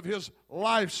because of his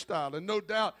lifestyle. And no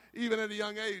doubt, even at a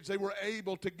young age, they were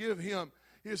able to give him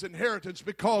his inheritance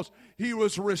because he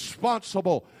was a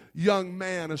responsible young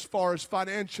man as far as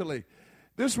financially.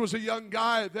 This was a young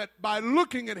guy that by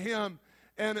looking at him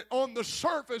and on the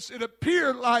surface it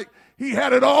appeared like he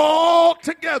had it all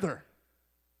together.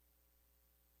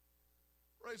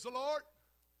 Praise the Lord.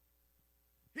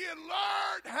 He had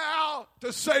learned how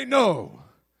to say no.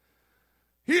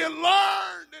 He had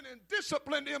learned and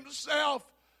disciplined himself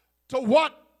to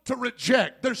what to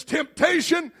reject. There's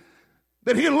temptation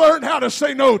that he learned how to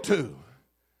say no to.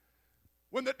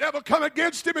 When the devil come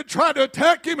against him and tried to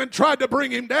attack him and tried to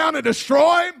bring him down and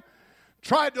destroy him,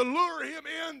 tried to lure him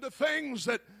into things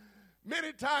that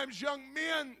many times young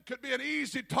men could be an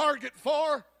easy target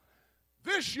for.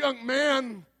 This young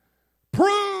man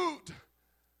proved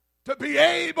to be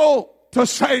able to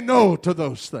say no to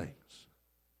those things.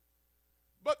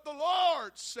 But the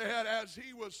Lord said, as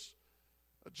he was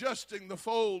adjusting the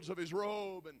folds of his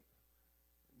robe and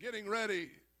getting ready,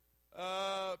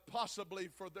 possibly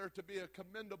for there to be a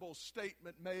commendable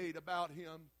statement made about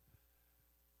him,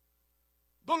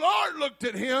 the Lord looked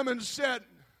at him and said,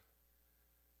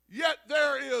 "Yet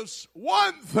there is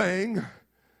one thing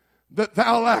that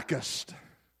thou lackest."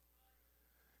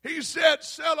 He said,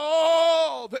 "Sell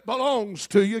all that belongs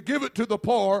to you, give it to the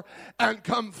poor, and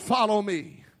come follow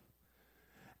me."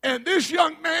 And this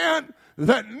young man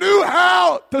that knew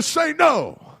how to say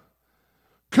no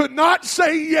could not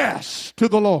say yes to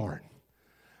the Lord.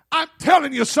 I'm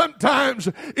telling you, sometimes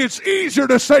it's easier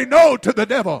to say no to the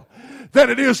devil than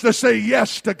it is to say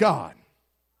yes to God.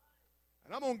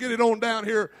 And I'm going to get it on down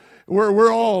here where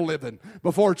we're all living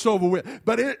before it's over with.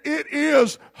 But it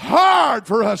is hard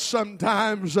for us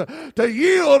sometimes to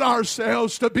yield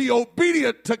ourselves to be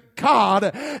obedient to God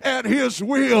and His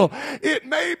will. It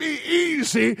may be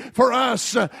easy for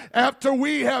us after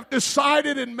we have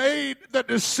decided and made the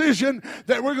decision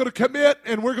that we're going to commit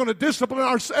and we're going to discipline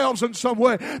ourselves in some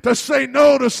way to say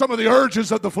no to some of the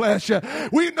urges of the flesh.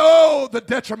 We know the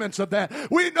detriments of that.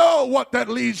 We know what that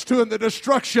leads to and the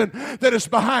destruction that is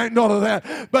behind all of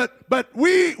that. But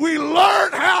we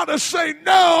learn how to say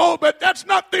no, but that's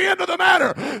not the end of the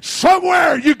matter.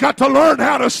 Somewhere you got to learn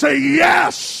how to say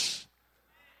yes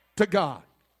to God.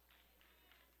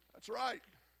 That's right.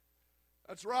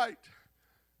 That's right.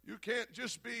 You can't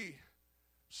just be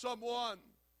someone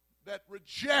that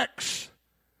rejects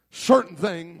certain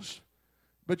things,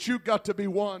 but you've got to be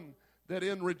one that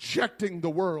in rejecting the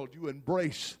world, you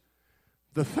embrace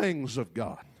the things of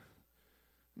God.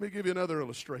 Let me give you another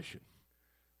illustration.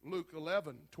 Luke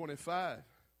 11:25.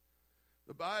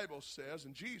 The Bible says,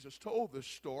 and Jesus told this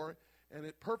story, and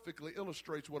it perfectly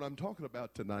illustrates what I'm talking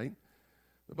about tonight.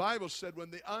 The Bible said, when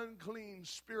the unclean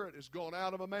spirit is gone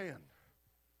out of a man,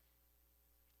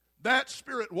 that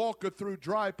spirit walketh through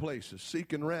dry places,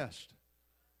 seeking rest.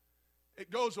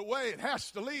 It goes away. It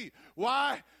has to leave.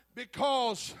 Why?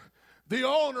 Because the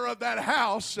owner of that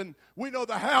house, and we know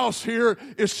the house here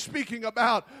is speaking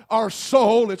about our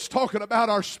soul, it's talking about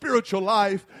our spiritual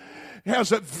life,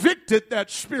 has evicted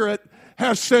that spirit,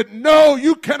 has said, no,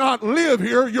 you cannot live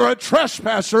here. You're a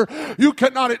trespasser. You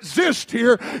cannot exist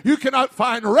here. You cannot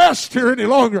find rest here any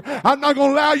longer. I'm not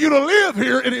going to allow you to live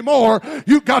here anymore.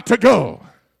 You've got to go.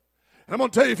 I'm going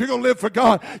to tell you, if you're going to live for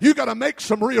God, you got to make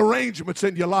some rearrangements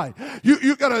in your life.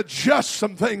 You got to adjust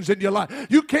some things in your life.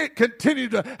 You can't continue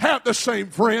to have the same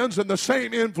friends and the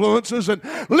same influences and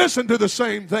listen to the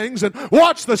same things and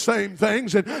watch the same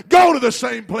things and go to the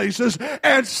same places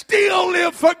and still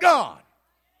live for God.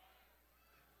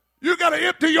 You got to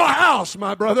empty your house,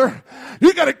 my brother.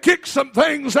 You got to kick some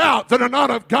things out that are not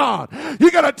of God.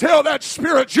 You got to tell that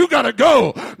spirit, you got to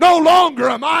go. No longer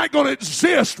am I going to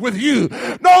exist with you.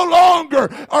 No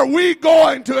longer are we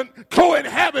going to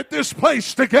co-inhabit this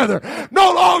place together.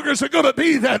 No longer is it going to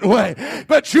be that way.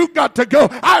 But you got to go.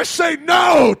 I say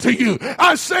no to you.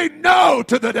 I say no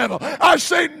to the devil. I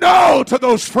say no to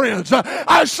those friends.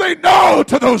 I say no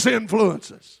to those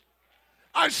influences.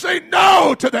 I say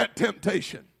no to that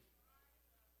temptation.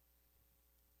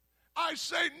 I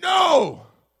say no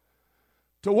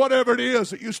to whatever it is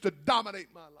that used to dominate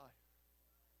my life.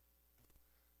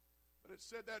 But it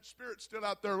said that spirit's still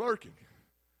out there lurking.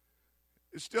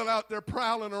 It's still out there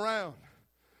prowling around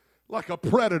like a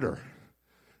predator.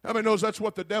 How many knows that's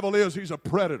what the devil is? He's a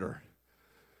predator.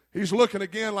 He's looking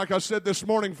again, like I said this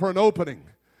morning, for an opening.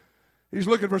 He's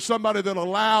looking for somebody that'll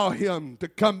allow him to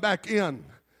come back in.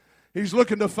 He's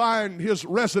looking to find his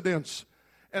residence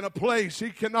and a place.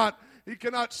 He cannot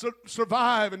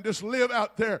survive and just live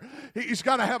out there. He's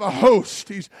got to have a host.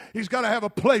 He's got to have a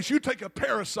place. You take a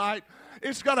parasite,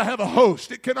 it's got to have a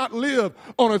host. It cannot live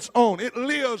on its own. It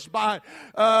lives by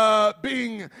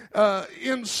being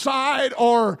inside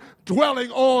or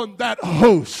dwelling on that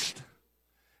host.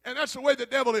 And that's the way the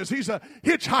devil is. He's a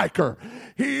hitchhiker.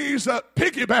 He's a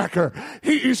piggybacker.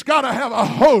 He's got to have a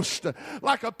host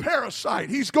like a parasite.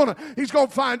 He's gonna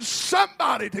find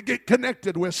somebody to get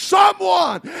connected with,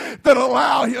 someone that'll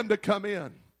allow him to come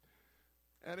in.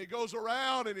 And he goes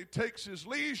around and he takes his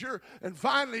leisure, and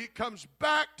finally he comes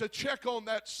back to check on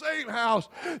that same house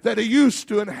that he used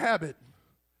to inhabit.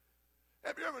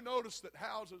 Have you ever noticed that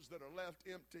houses that are left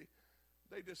empty,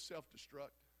 they just self-destruct?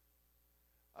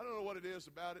 I don't know what it is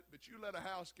about it, but you let a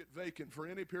house get vacant for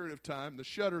any period of time, the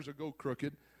shutters will go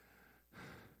crooked.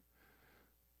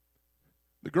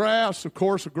 The grass, of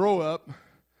course, will grow up.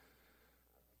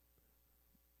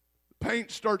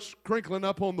 Paint starts crinkling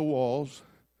up on the walls.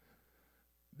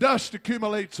 Dust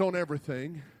accumulates on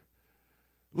everything.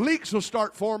 Leaks will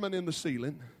start forming in the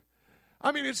ceiling.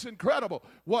 I mean, it's incredible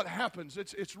what happens.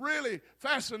 It's really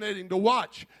fascinating to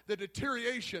watch the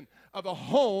deterioration of a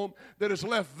home that is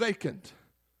left vacant.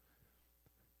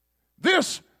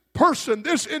 This person,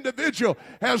 this individual,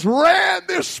 has ran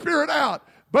this spirit out,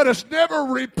 but has never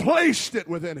replaced it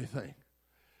with anything.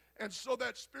 And so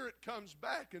that spirit comes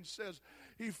back and says,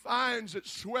 he finds it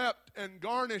swept and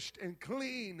garnished and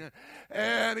clean.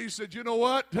 And he said, you know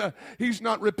what? He's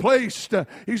not replaced.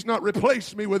 He's not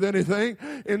replaced me with anything.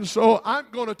 And so I'm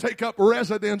going to take up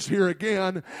residence here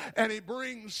again. And he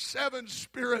brings 7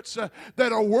 spirits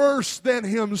that are worse than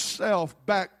himself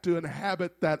back to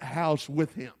inhabit that house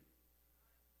with him.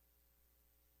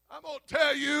 I'm going to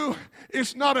tell you,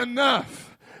 it's not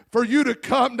enough for you to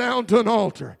come down to an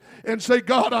altar and say,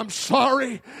 God, I'm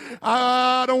sorry.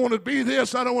 I don't want to be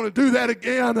this. I don't want to do that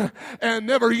again. And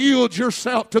never yield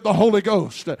yourself to the Holy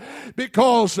Ghost.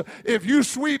 Because if you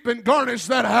sweep and garnish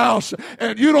that house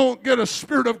and you don't get a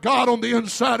Spirit of God on the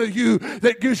inside of you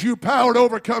that gives you power to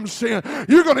overcome sin,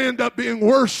 you're going to end up being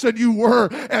worse than you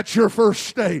were at your first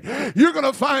state. You're going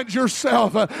to find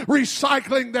yourself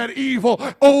recycling that evil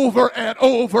over and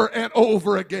over and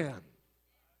over again.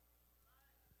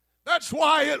 That's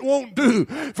why it won't do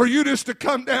for you just to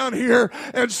come down here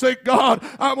and say, God,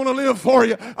 I want to live for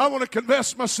you. I want to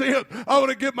confess my sin. I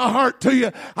want to give my heart to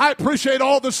you. I appreciate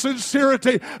all the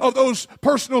sincerity of those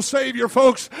personal Savior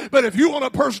folks. But if you want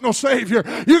a personal Savior,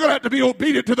 you're going to have to be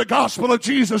obedient to the gospel of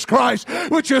Jesus Christ,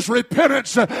 which is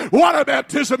repentance, water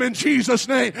baptism in Jesus'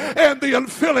 name, and the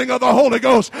infilling of the Holy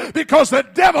Ghost. Because the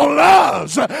devil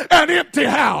loves an empty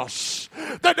house.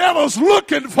 The devil's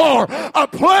looking for a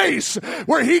place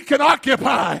where he can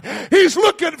occupy. He's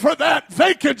looking for that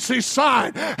vacancy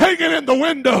sign hanging in the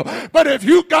window. But if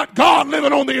you got God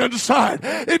living on the inside,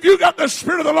 if you got the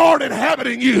Spirit of the Lord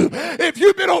inhabiting you, if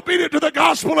you've been obedient to the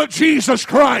gospel of Jesus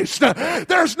Christ,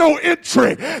 there's no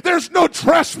entry. There's no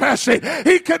trespassing.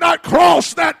 He cannot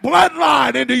cross that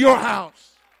bloodline into your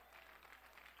house.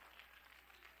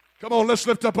 Come on, let's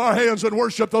lift up our hands and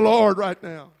worship the Lord right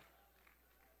now.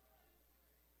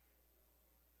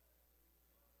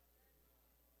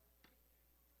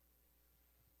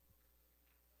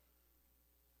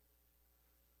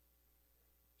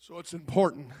 So it's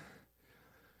important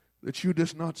that you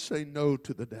just not say no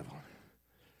to the devil.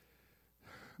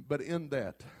 But in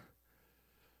that,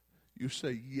 you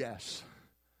say yes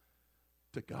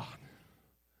to God.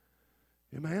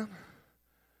 Amen?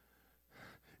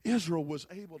 Israel was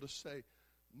able to say,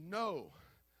 no.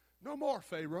 No more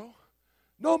Pharaoh.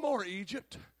 No more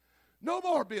Egypt. No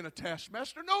more being a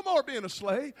taskmaster. No more being a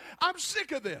slave. I'm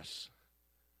sick of this.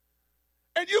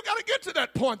 And you got to get to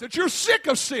that point that you're sick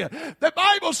of sin. The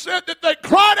Bible said that they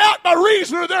cried out by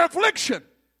reason of their affliction.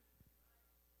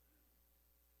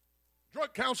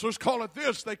 Drug counselors call it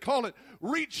this. They call it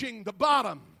reaching the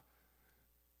bottom.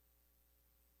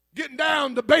 Getting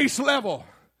down to base level.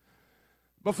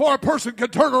 Before a person can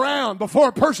turn around, before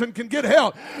a person can get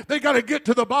help, they got to get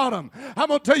to the bottom. I'm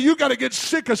going to tell you, you got to get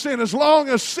sick of sin. As long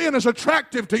as sin is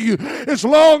attractive to you, as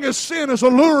long as sin is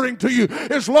alluring to you,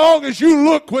 as long as you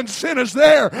look when sin is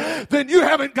there, then you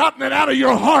haven't gotten it out of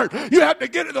your heart. You have to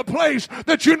get to the place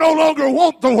that you no longer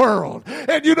want the world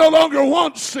and you no longer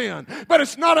want sin. But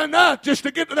it's not enough just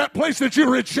to get to that place that you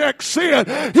reject sin.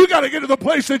 You got to get to the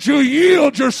place that you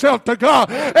yield yourself to God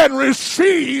and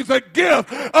receive the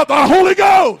gift of the Holy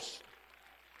Ghost.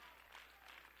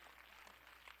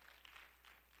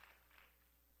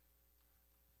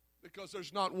 Because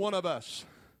there's not one of us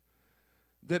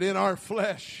that in our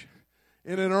flesh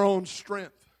and in our own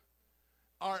strength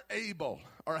are able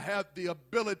or have the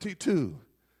ability to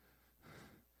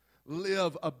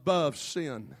live above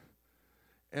sin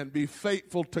and be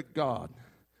faithful to God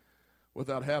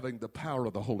without having the power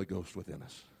of the Holy Ghost within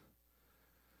us.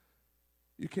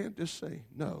 You can't just say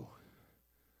no.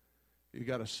 You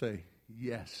got to say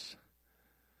yes.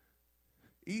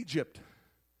 Egypt,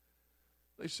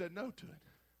 they said no to it.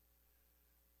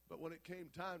 But when it came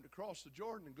time to cross the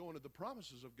Jordan and go into the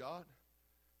promises of God,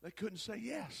 they couldn't say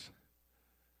yes.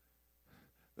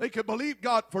 They could believe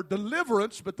God for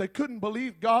deliverance, but they couldn't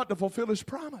believe God to fulfill His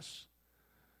promise.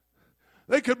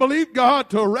 They could believe God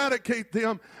to eradicate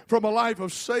them from a life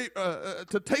of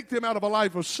to take them out of a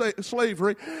life of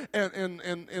slavery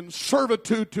and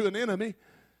servitude to an enemy.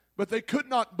 But they could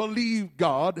not believe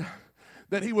God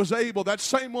that he was able, that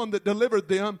same one that delivered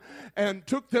them and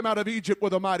took them out of Egypt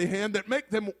with a mighty hand, that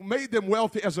made them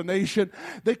wealthy as a nation,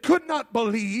 they could not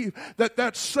believe that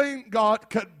that same God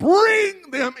could bring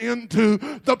them into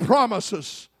the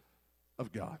promises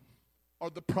of God or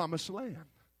the promised land.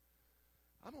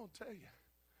 I'm going to tell you,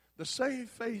 the same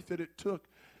faith that it took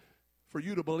for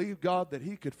you to believe God that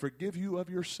he could forgive you of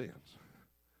your sins,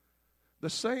 the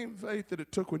same faith that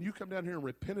it took when you come down here and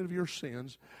repent of your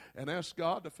sins and ask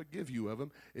God to forgive you of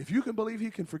them, if you can believe he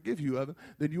can forgive you of them,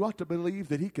 then you ought to believe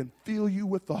that he can fill you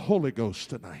with the Holy Ghost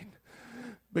tonight.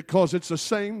 Because it's the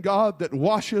same God that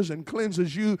washes and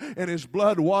cleanses you, and his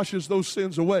blood washes those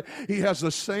sins away. He has the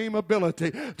same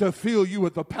ability to fill you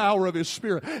with the power of his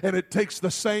Spirit. And it takes the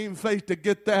same faith to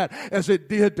get that as it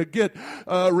did to get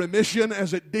remission,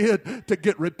 as it did to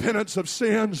get repentance of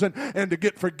sins and to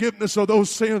get forgiveness of those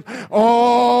sins.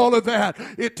 All of that,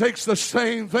 it takes the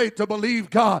same faith to believe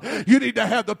God. You need to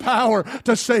have the power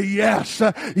to say yes.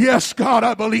 Yes, God,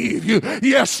 I believe you.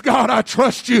 Yes, God, I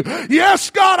trust you. Yes,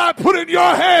 God, I put in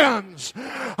your hands.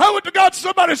 I want to God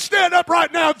somebody stand up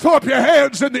right now and throw up your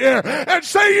hands in the air and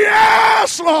say,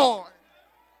 yes, Lord.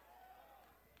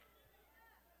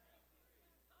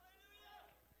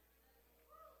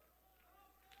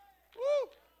 Woo.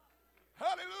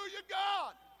 Hallelujah,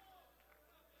 God.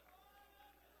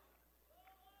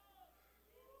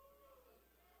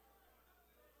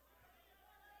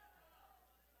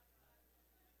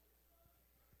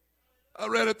 I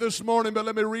read it this morning, but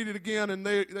let me read it again. And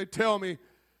they tell me,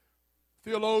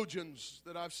 theologians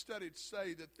that I've studied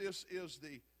say that this is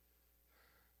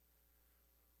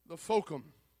the fulcrum.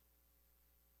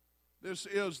 This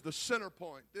is the center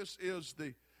point. This is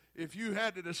if you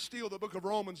had to distill the book of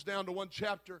Romans down to one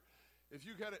chapter, if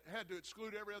you had to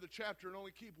exclude every other chapter and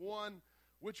only keep one,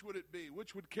 which would it be?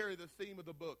 Which would carry the theme of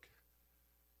the book?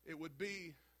 It would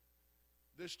be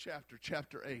this chapter,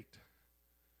 chapter 8.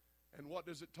 And what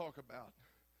does it talk about?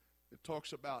 It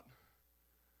talks about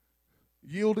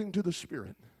yielding to the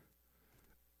Spirit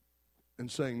and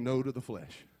saying no to the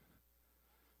flesh.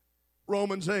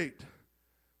 Romans 8.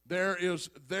 There is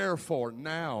therefore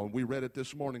now, we read it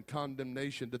this morning,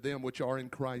 condemnation to them which are in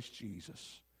Christ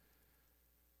Jesus,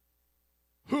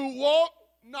 who walk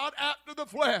not after the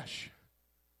flesh,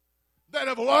 that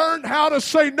have learned how to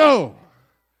say no,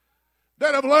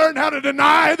 that have learned how to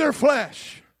deny their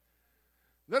flesh,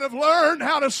 that have learned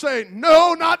how to say,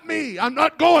 no, not me. I'm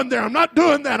not going there. I'm not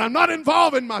doing that. I'm not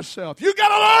involving myself. You got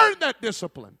to learn that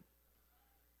discipline.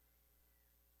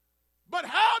 But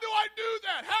how do I do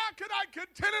that? How can I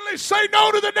continually say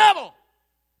no to the devil?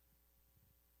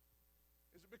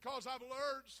 Is it because I've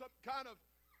learned some kind of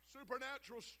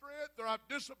supernatural strength, or I've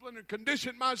disciplined and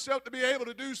conditioned myself to be able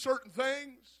to do certain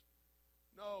things?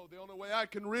 No, the only way I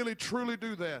can really, truly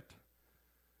do that,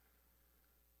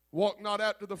 walk not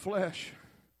after the flesh,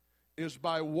 is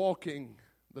by walking,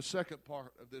 the second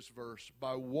part of this verse,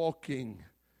 by walking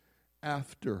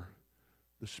after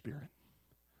the Spirit.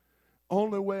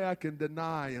 Only way I can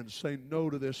deny and say no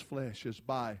to this flesh is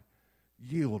by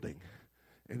yielding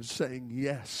and saying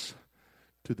yes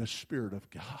to the Spirit of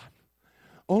God.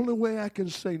 Only way I can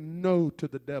say no to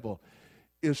the devil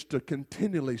is to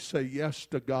continually say yes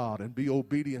to God and be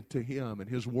obedient to Him and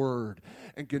His Word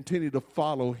and continue to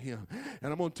follow Him.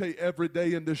 And I'm going to tell you, every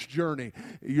day in this journey,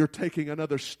 you're taking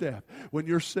another step. When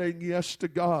you're saying yes to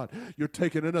God, you're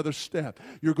taking another step.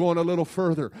 You're going a little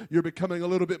further. You're becoming a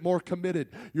little bit more committed.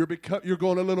 You're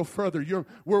going a little further.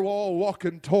 We're all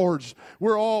walking towards,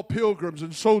 we're all pilgrims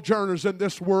and sojourners in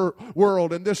this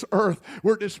world and this earth.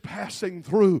 We're just passing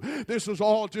through. This is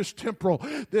all just temporal.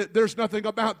 There's nothing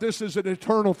about this as an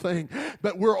eternal thing,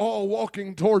 but we're all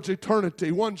walking towards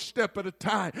eternity one step at a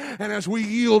time. And as we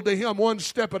yield to Him one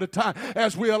step at a time,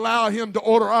 as we allow Him to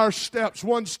order our steps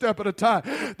one step at a time,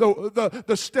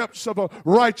 the steps of a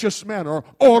righteous man are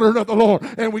ordered of the Lord,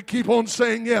 and we keep on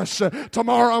saying yes.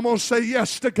 Tomorrow I'm going to say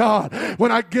yes to God.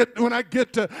 When I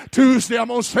get to Tuesday, I'm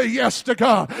going to say yes to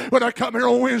God. When I come here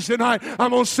on Wednesday night,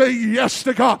 I'm going to say yes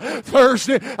to God.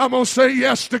 Thursday, I'm going to say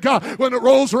yes to God. When it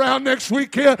rolls around next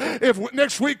weekend, if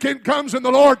next weekend comes and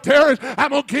the Lord tarries,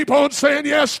 I'm going to keep on saying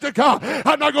yes to God.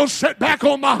 I'm not going to sit back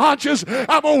on my haunches.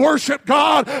 I'm going to worship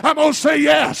God. I'm going to say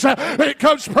yes. When it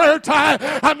comes prayer time,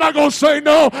 I'm not going to say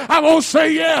no. I'm going to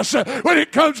say yes. When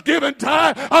it comes giving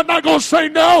time, I'm not going to say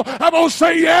no. I'm going to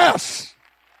say yes.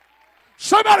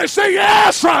 Somebody say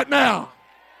yes right now.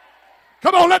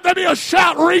 Come on, let there be a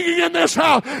shout ringing in this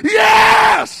house.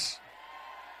 Yes!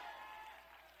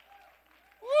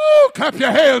 Woo! Clap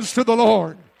your hands to the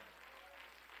Lord.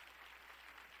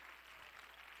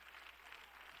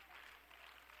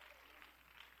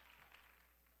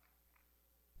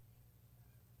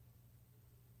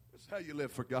 This is how you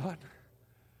live for God.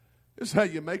 This is how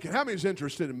you make it. How many's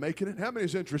interested in making it? How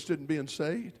many's interested in being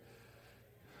saved?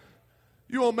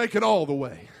 You won't make it all the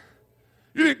way.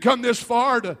 You didn't come this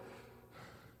far to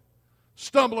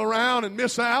stumble around and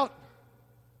miss out.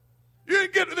 You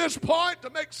didn't get to this point to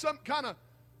make some kind of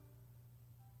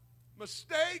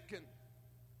mistake and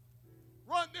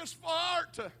run this far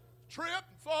to trip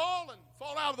and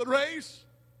fall out of the race.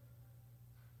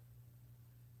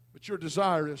 But your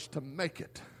desire is to make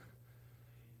it.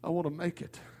 I want to make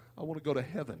it. I want to go to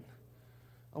heaven.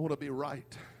 I want to be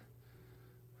right.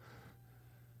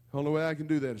 The only way I can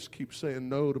do that is keep saying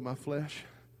no to my flesh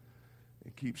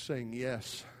and keep saying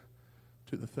yes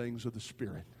to the things of the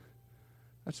Spirit.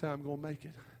 That's how I'm going to make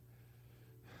it.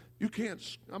 You can't,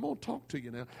 I'm going to talk to you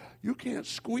now. You can't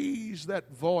squeeze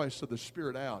that voice of the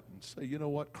Spirit out and say, you know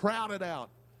what, crowd it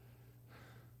out.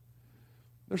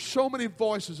 There's so many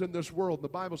voices in this world. The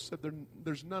Bible said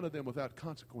there's none of them without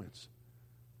consequence.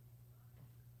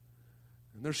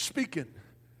 And they're speaking.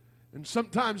 And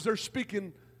sometimes they're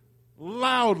speaking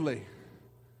loudly.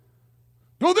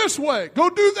 Go this way. Go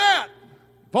do that.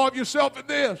 Involve yourself in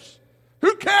this.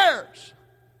 Who cares?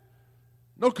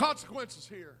 No consequences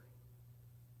here.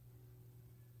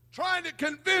 Trying to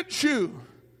convince you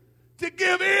to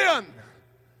give in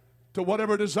to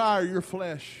whatever desire your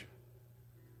flesh,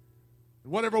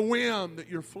 whatever whim that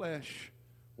your flesh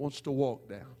wants to walk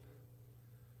down.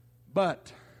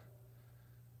 But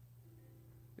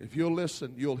if you'll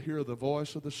listen, you'll hear the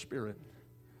voice of the Spirit.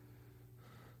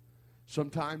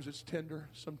 Sometimes it's tender,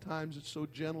 sometimes it's so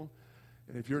gentle,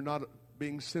 and if you're not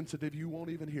being sensitive, you won't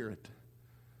even hear it.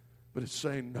 But it's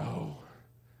saying no.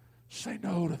 Say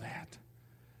no to that.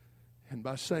 And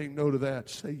by saying no to that,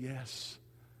 say yes.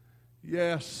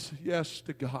 Yes, yes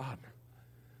to God.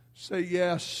 Say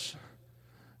yes.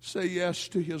 Say yes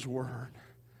to His Word.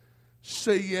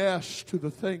 Say yes to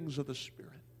the things of the Spirit.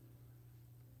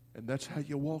 And that's how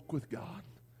you walk with God.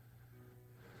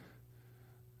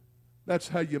 That's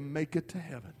how you make it to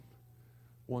heaven,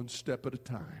 one step at a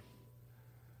time.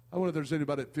 I wonder if there's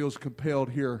anybody that feels compelled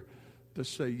here to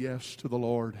say yes to the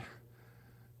Lord.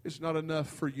 It's not enough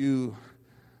for you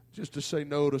just to say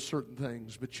no to certain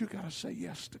things, but you got to say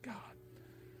yes to God.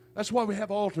 That's why we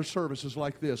have altar services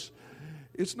like this.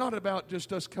 It's not about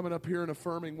just us coming up here and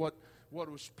affirming what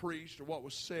was preached or what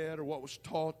was said or what was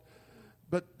taught,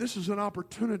 but this is an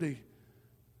opportunity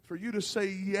for you to say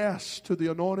yes to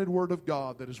the anointed Word of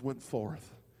God that has went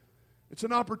forth. It's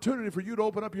an opportunity for you to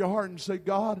open up your heart and say,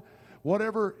 God,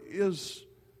 whatever is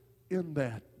in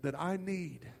that I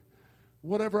need,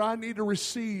 whatever I need to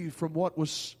receive from what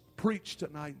was preached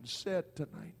tonight and said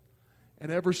tonight,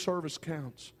 and every service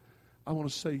counts, I want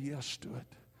to say yes to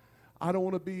it. I don't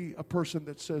want to be a person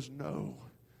that says no.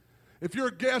 If you're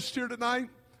a guest here tonight,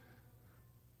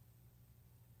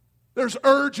 there's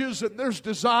urges and there's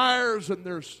desires and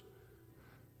there's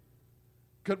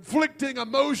conflicting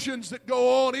emotions that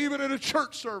go on even in a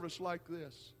church service like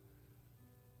this.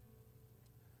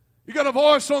 You got a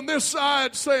voice on this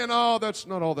side saying, oh, that's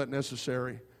not all that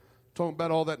necessary. Talking about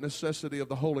all that necessity of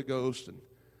the Holy Ghost and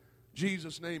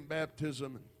Jesus' name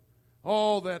baptism and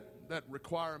all that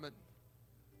requirement.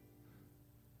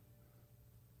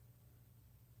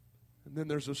 And then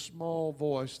there's a small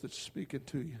voice that's speaking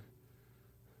to you,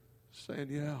 saying,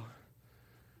 yeah,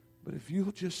 but if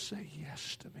you'll just say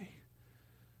yes to me,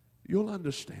 you'll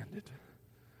understand it.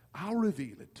 I'll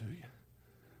reveal it to you.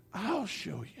 I'll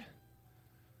show you.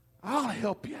 I'll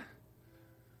help you.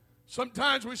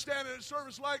 Sometimes we stand in a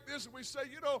service like this and we say,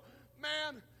 you know,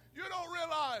 man, you don't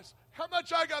realize how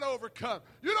much I got to overcome.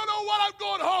 You don't know what I'm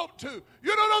going home to.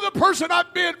 You don't know the person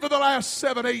I've been for the last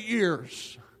 7, 8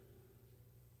 years.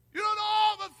 You don't know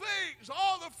all the things,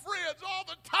 all the friends, all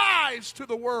the ties to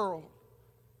the world.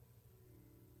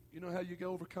 You know how you can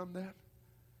overcome that?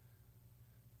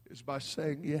 It's by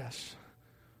saying yes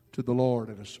to the Lord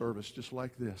in a service just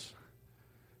like this.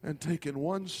 And taking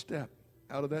one step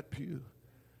out of that pew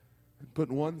and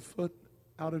putting one foot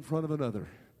out in front of another.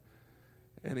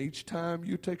 And each time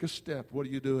you take a step, what are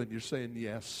you doing? You're saying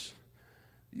yes,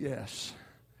 yes,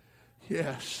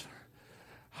 yes.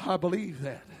 I believe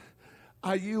that.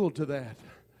 I yield to that.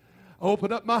 I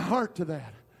open up my heart to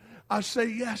that. I say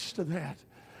yes to that.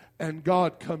 And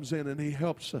God comes in and He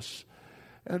helps us.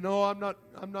 And no, I'm not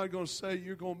going to say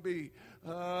you're going to be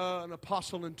an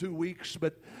apostle in 2 weeks,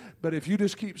 but if you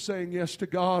just keep saying yes to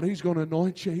God, He's going to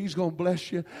anoint you. He's going to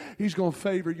bless you. He's going to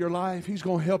favor your life. He's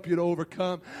going to help you to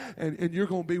overcome, and you're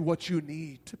going to be what you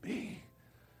need to be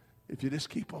if you just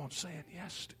keep on saying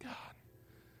yes to God.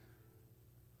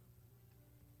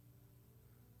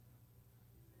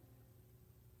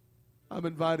 I'm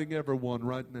inviting everyone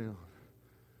right now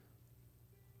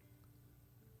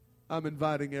I'm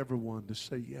inviting everyone to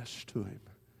say yes to Him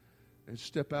and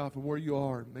step out from where you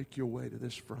are and make your way to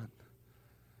this front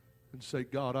and say,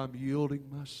 God, I'm yielding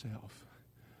myself.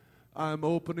 I'm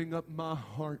opening up my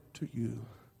heart to you.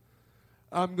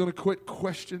 I'm going to quit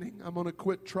questioning. I'm going to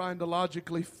quit trying to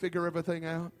logically figure everything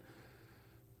out,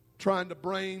 trying to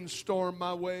brainstorm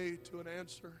my way to an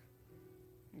answer.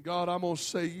 God, I'm going to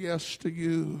say yes to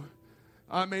you.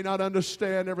 I may not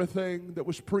understand everything that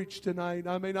was preached tonight.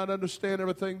 I may not understand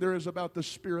everything there is about the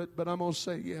Spirit, but I'm going to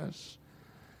say yes.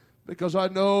 Because I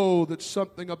know that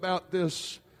something about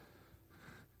this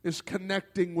is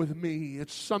connecting with me.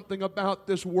 It's something about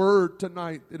this word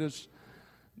tonight that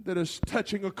is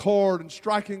touching a chord and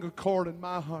striking a chord in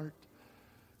my heart.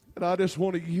 And I just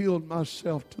want to yield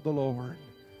myself to the Lord.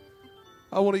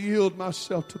 I want to yield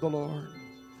myself to the Lord.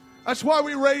 That's why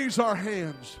we raise our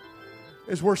hands,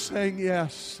 as we're saying,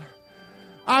 yes,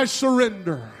 I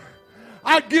surrender.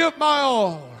 I give my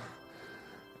all.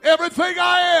 Everything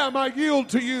I am, I yield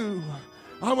to you.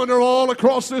 I wonder all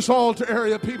across this altar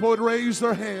area, people would raise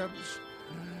their hands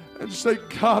and say,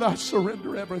 God, I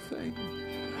surrender everything.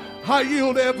 I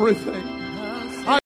yield everything.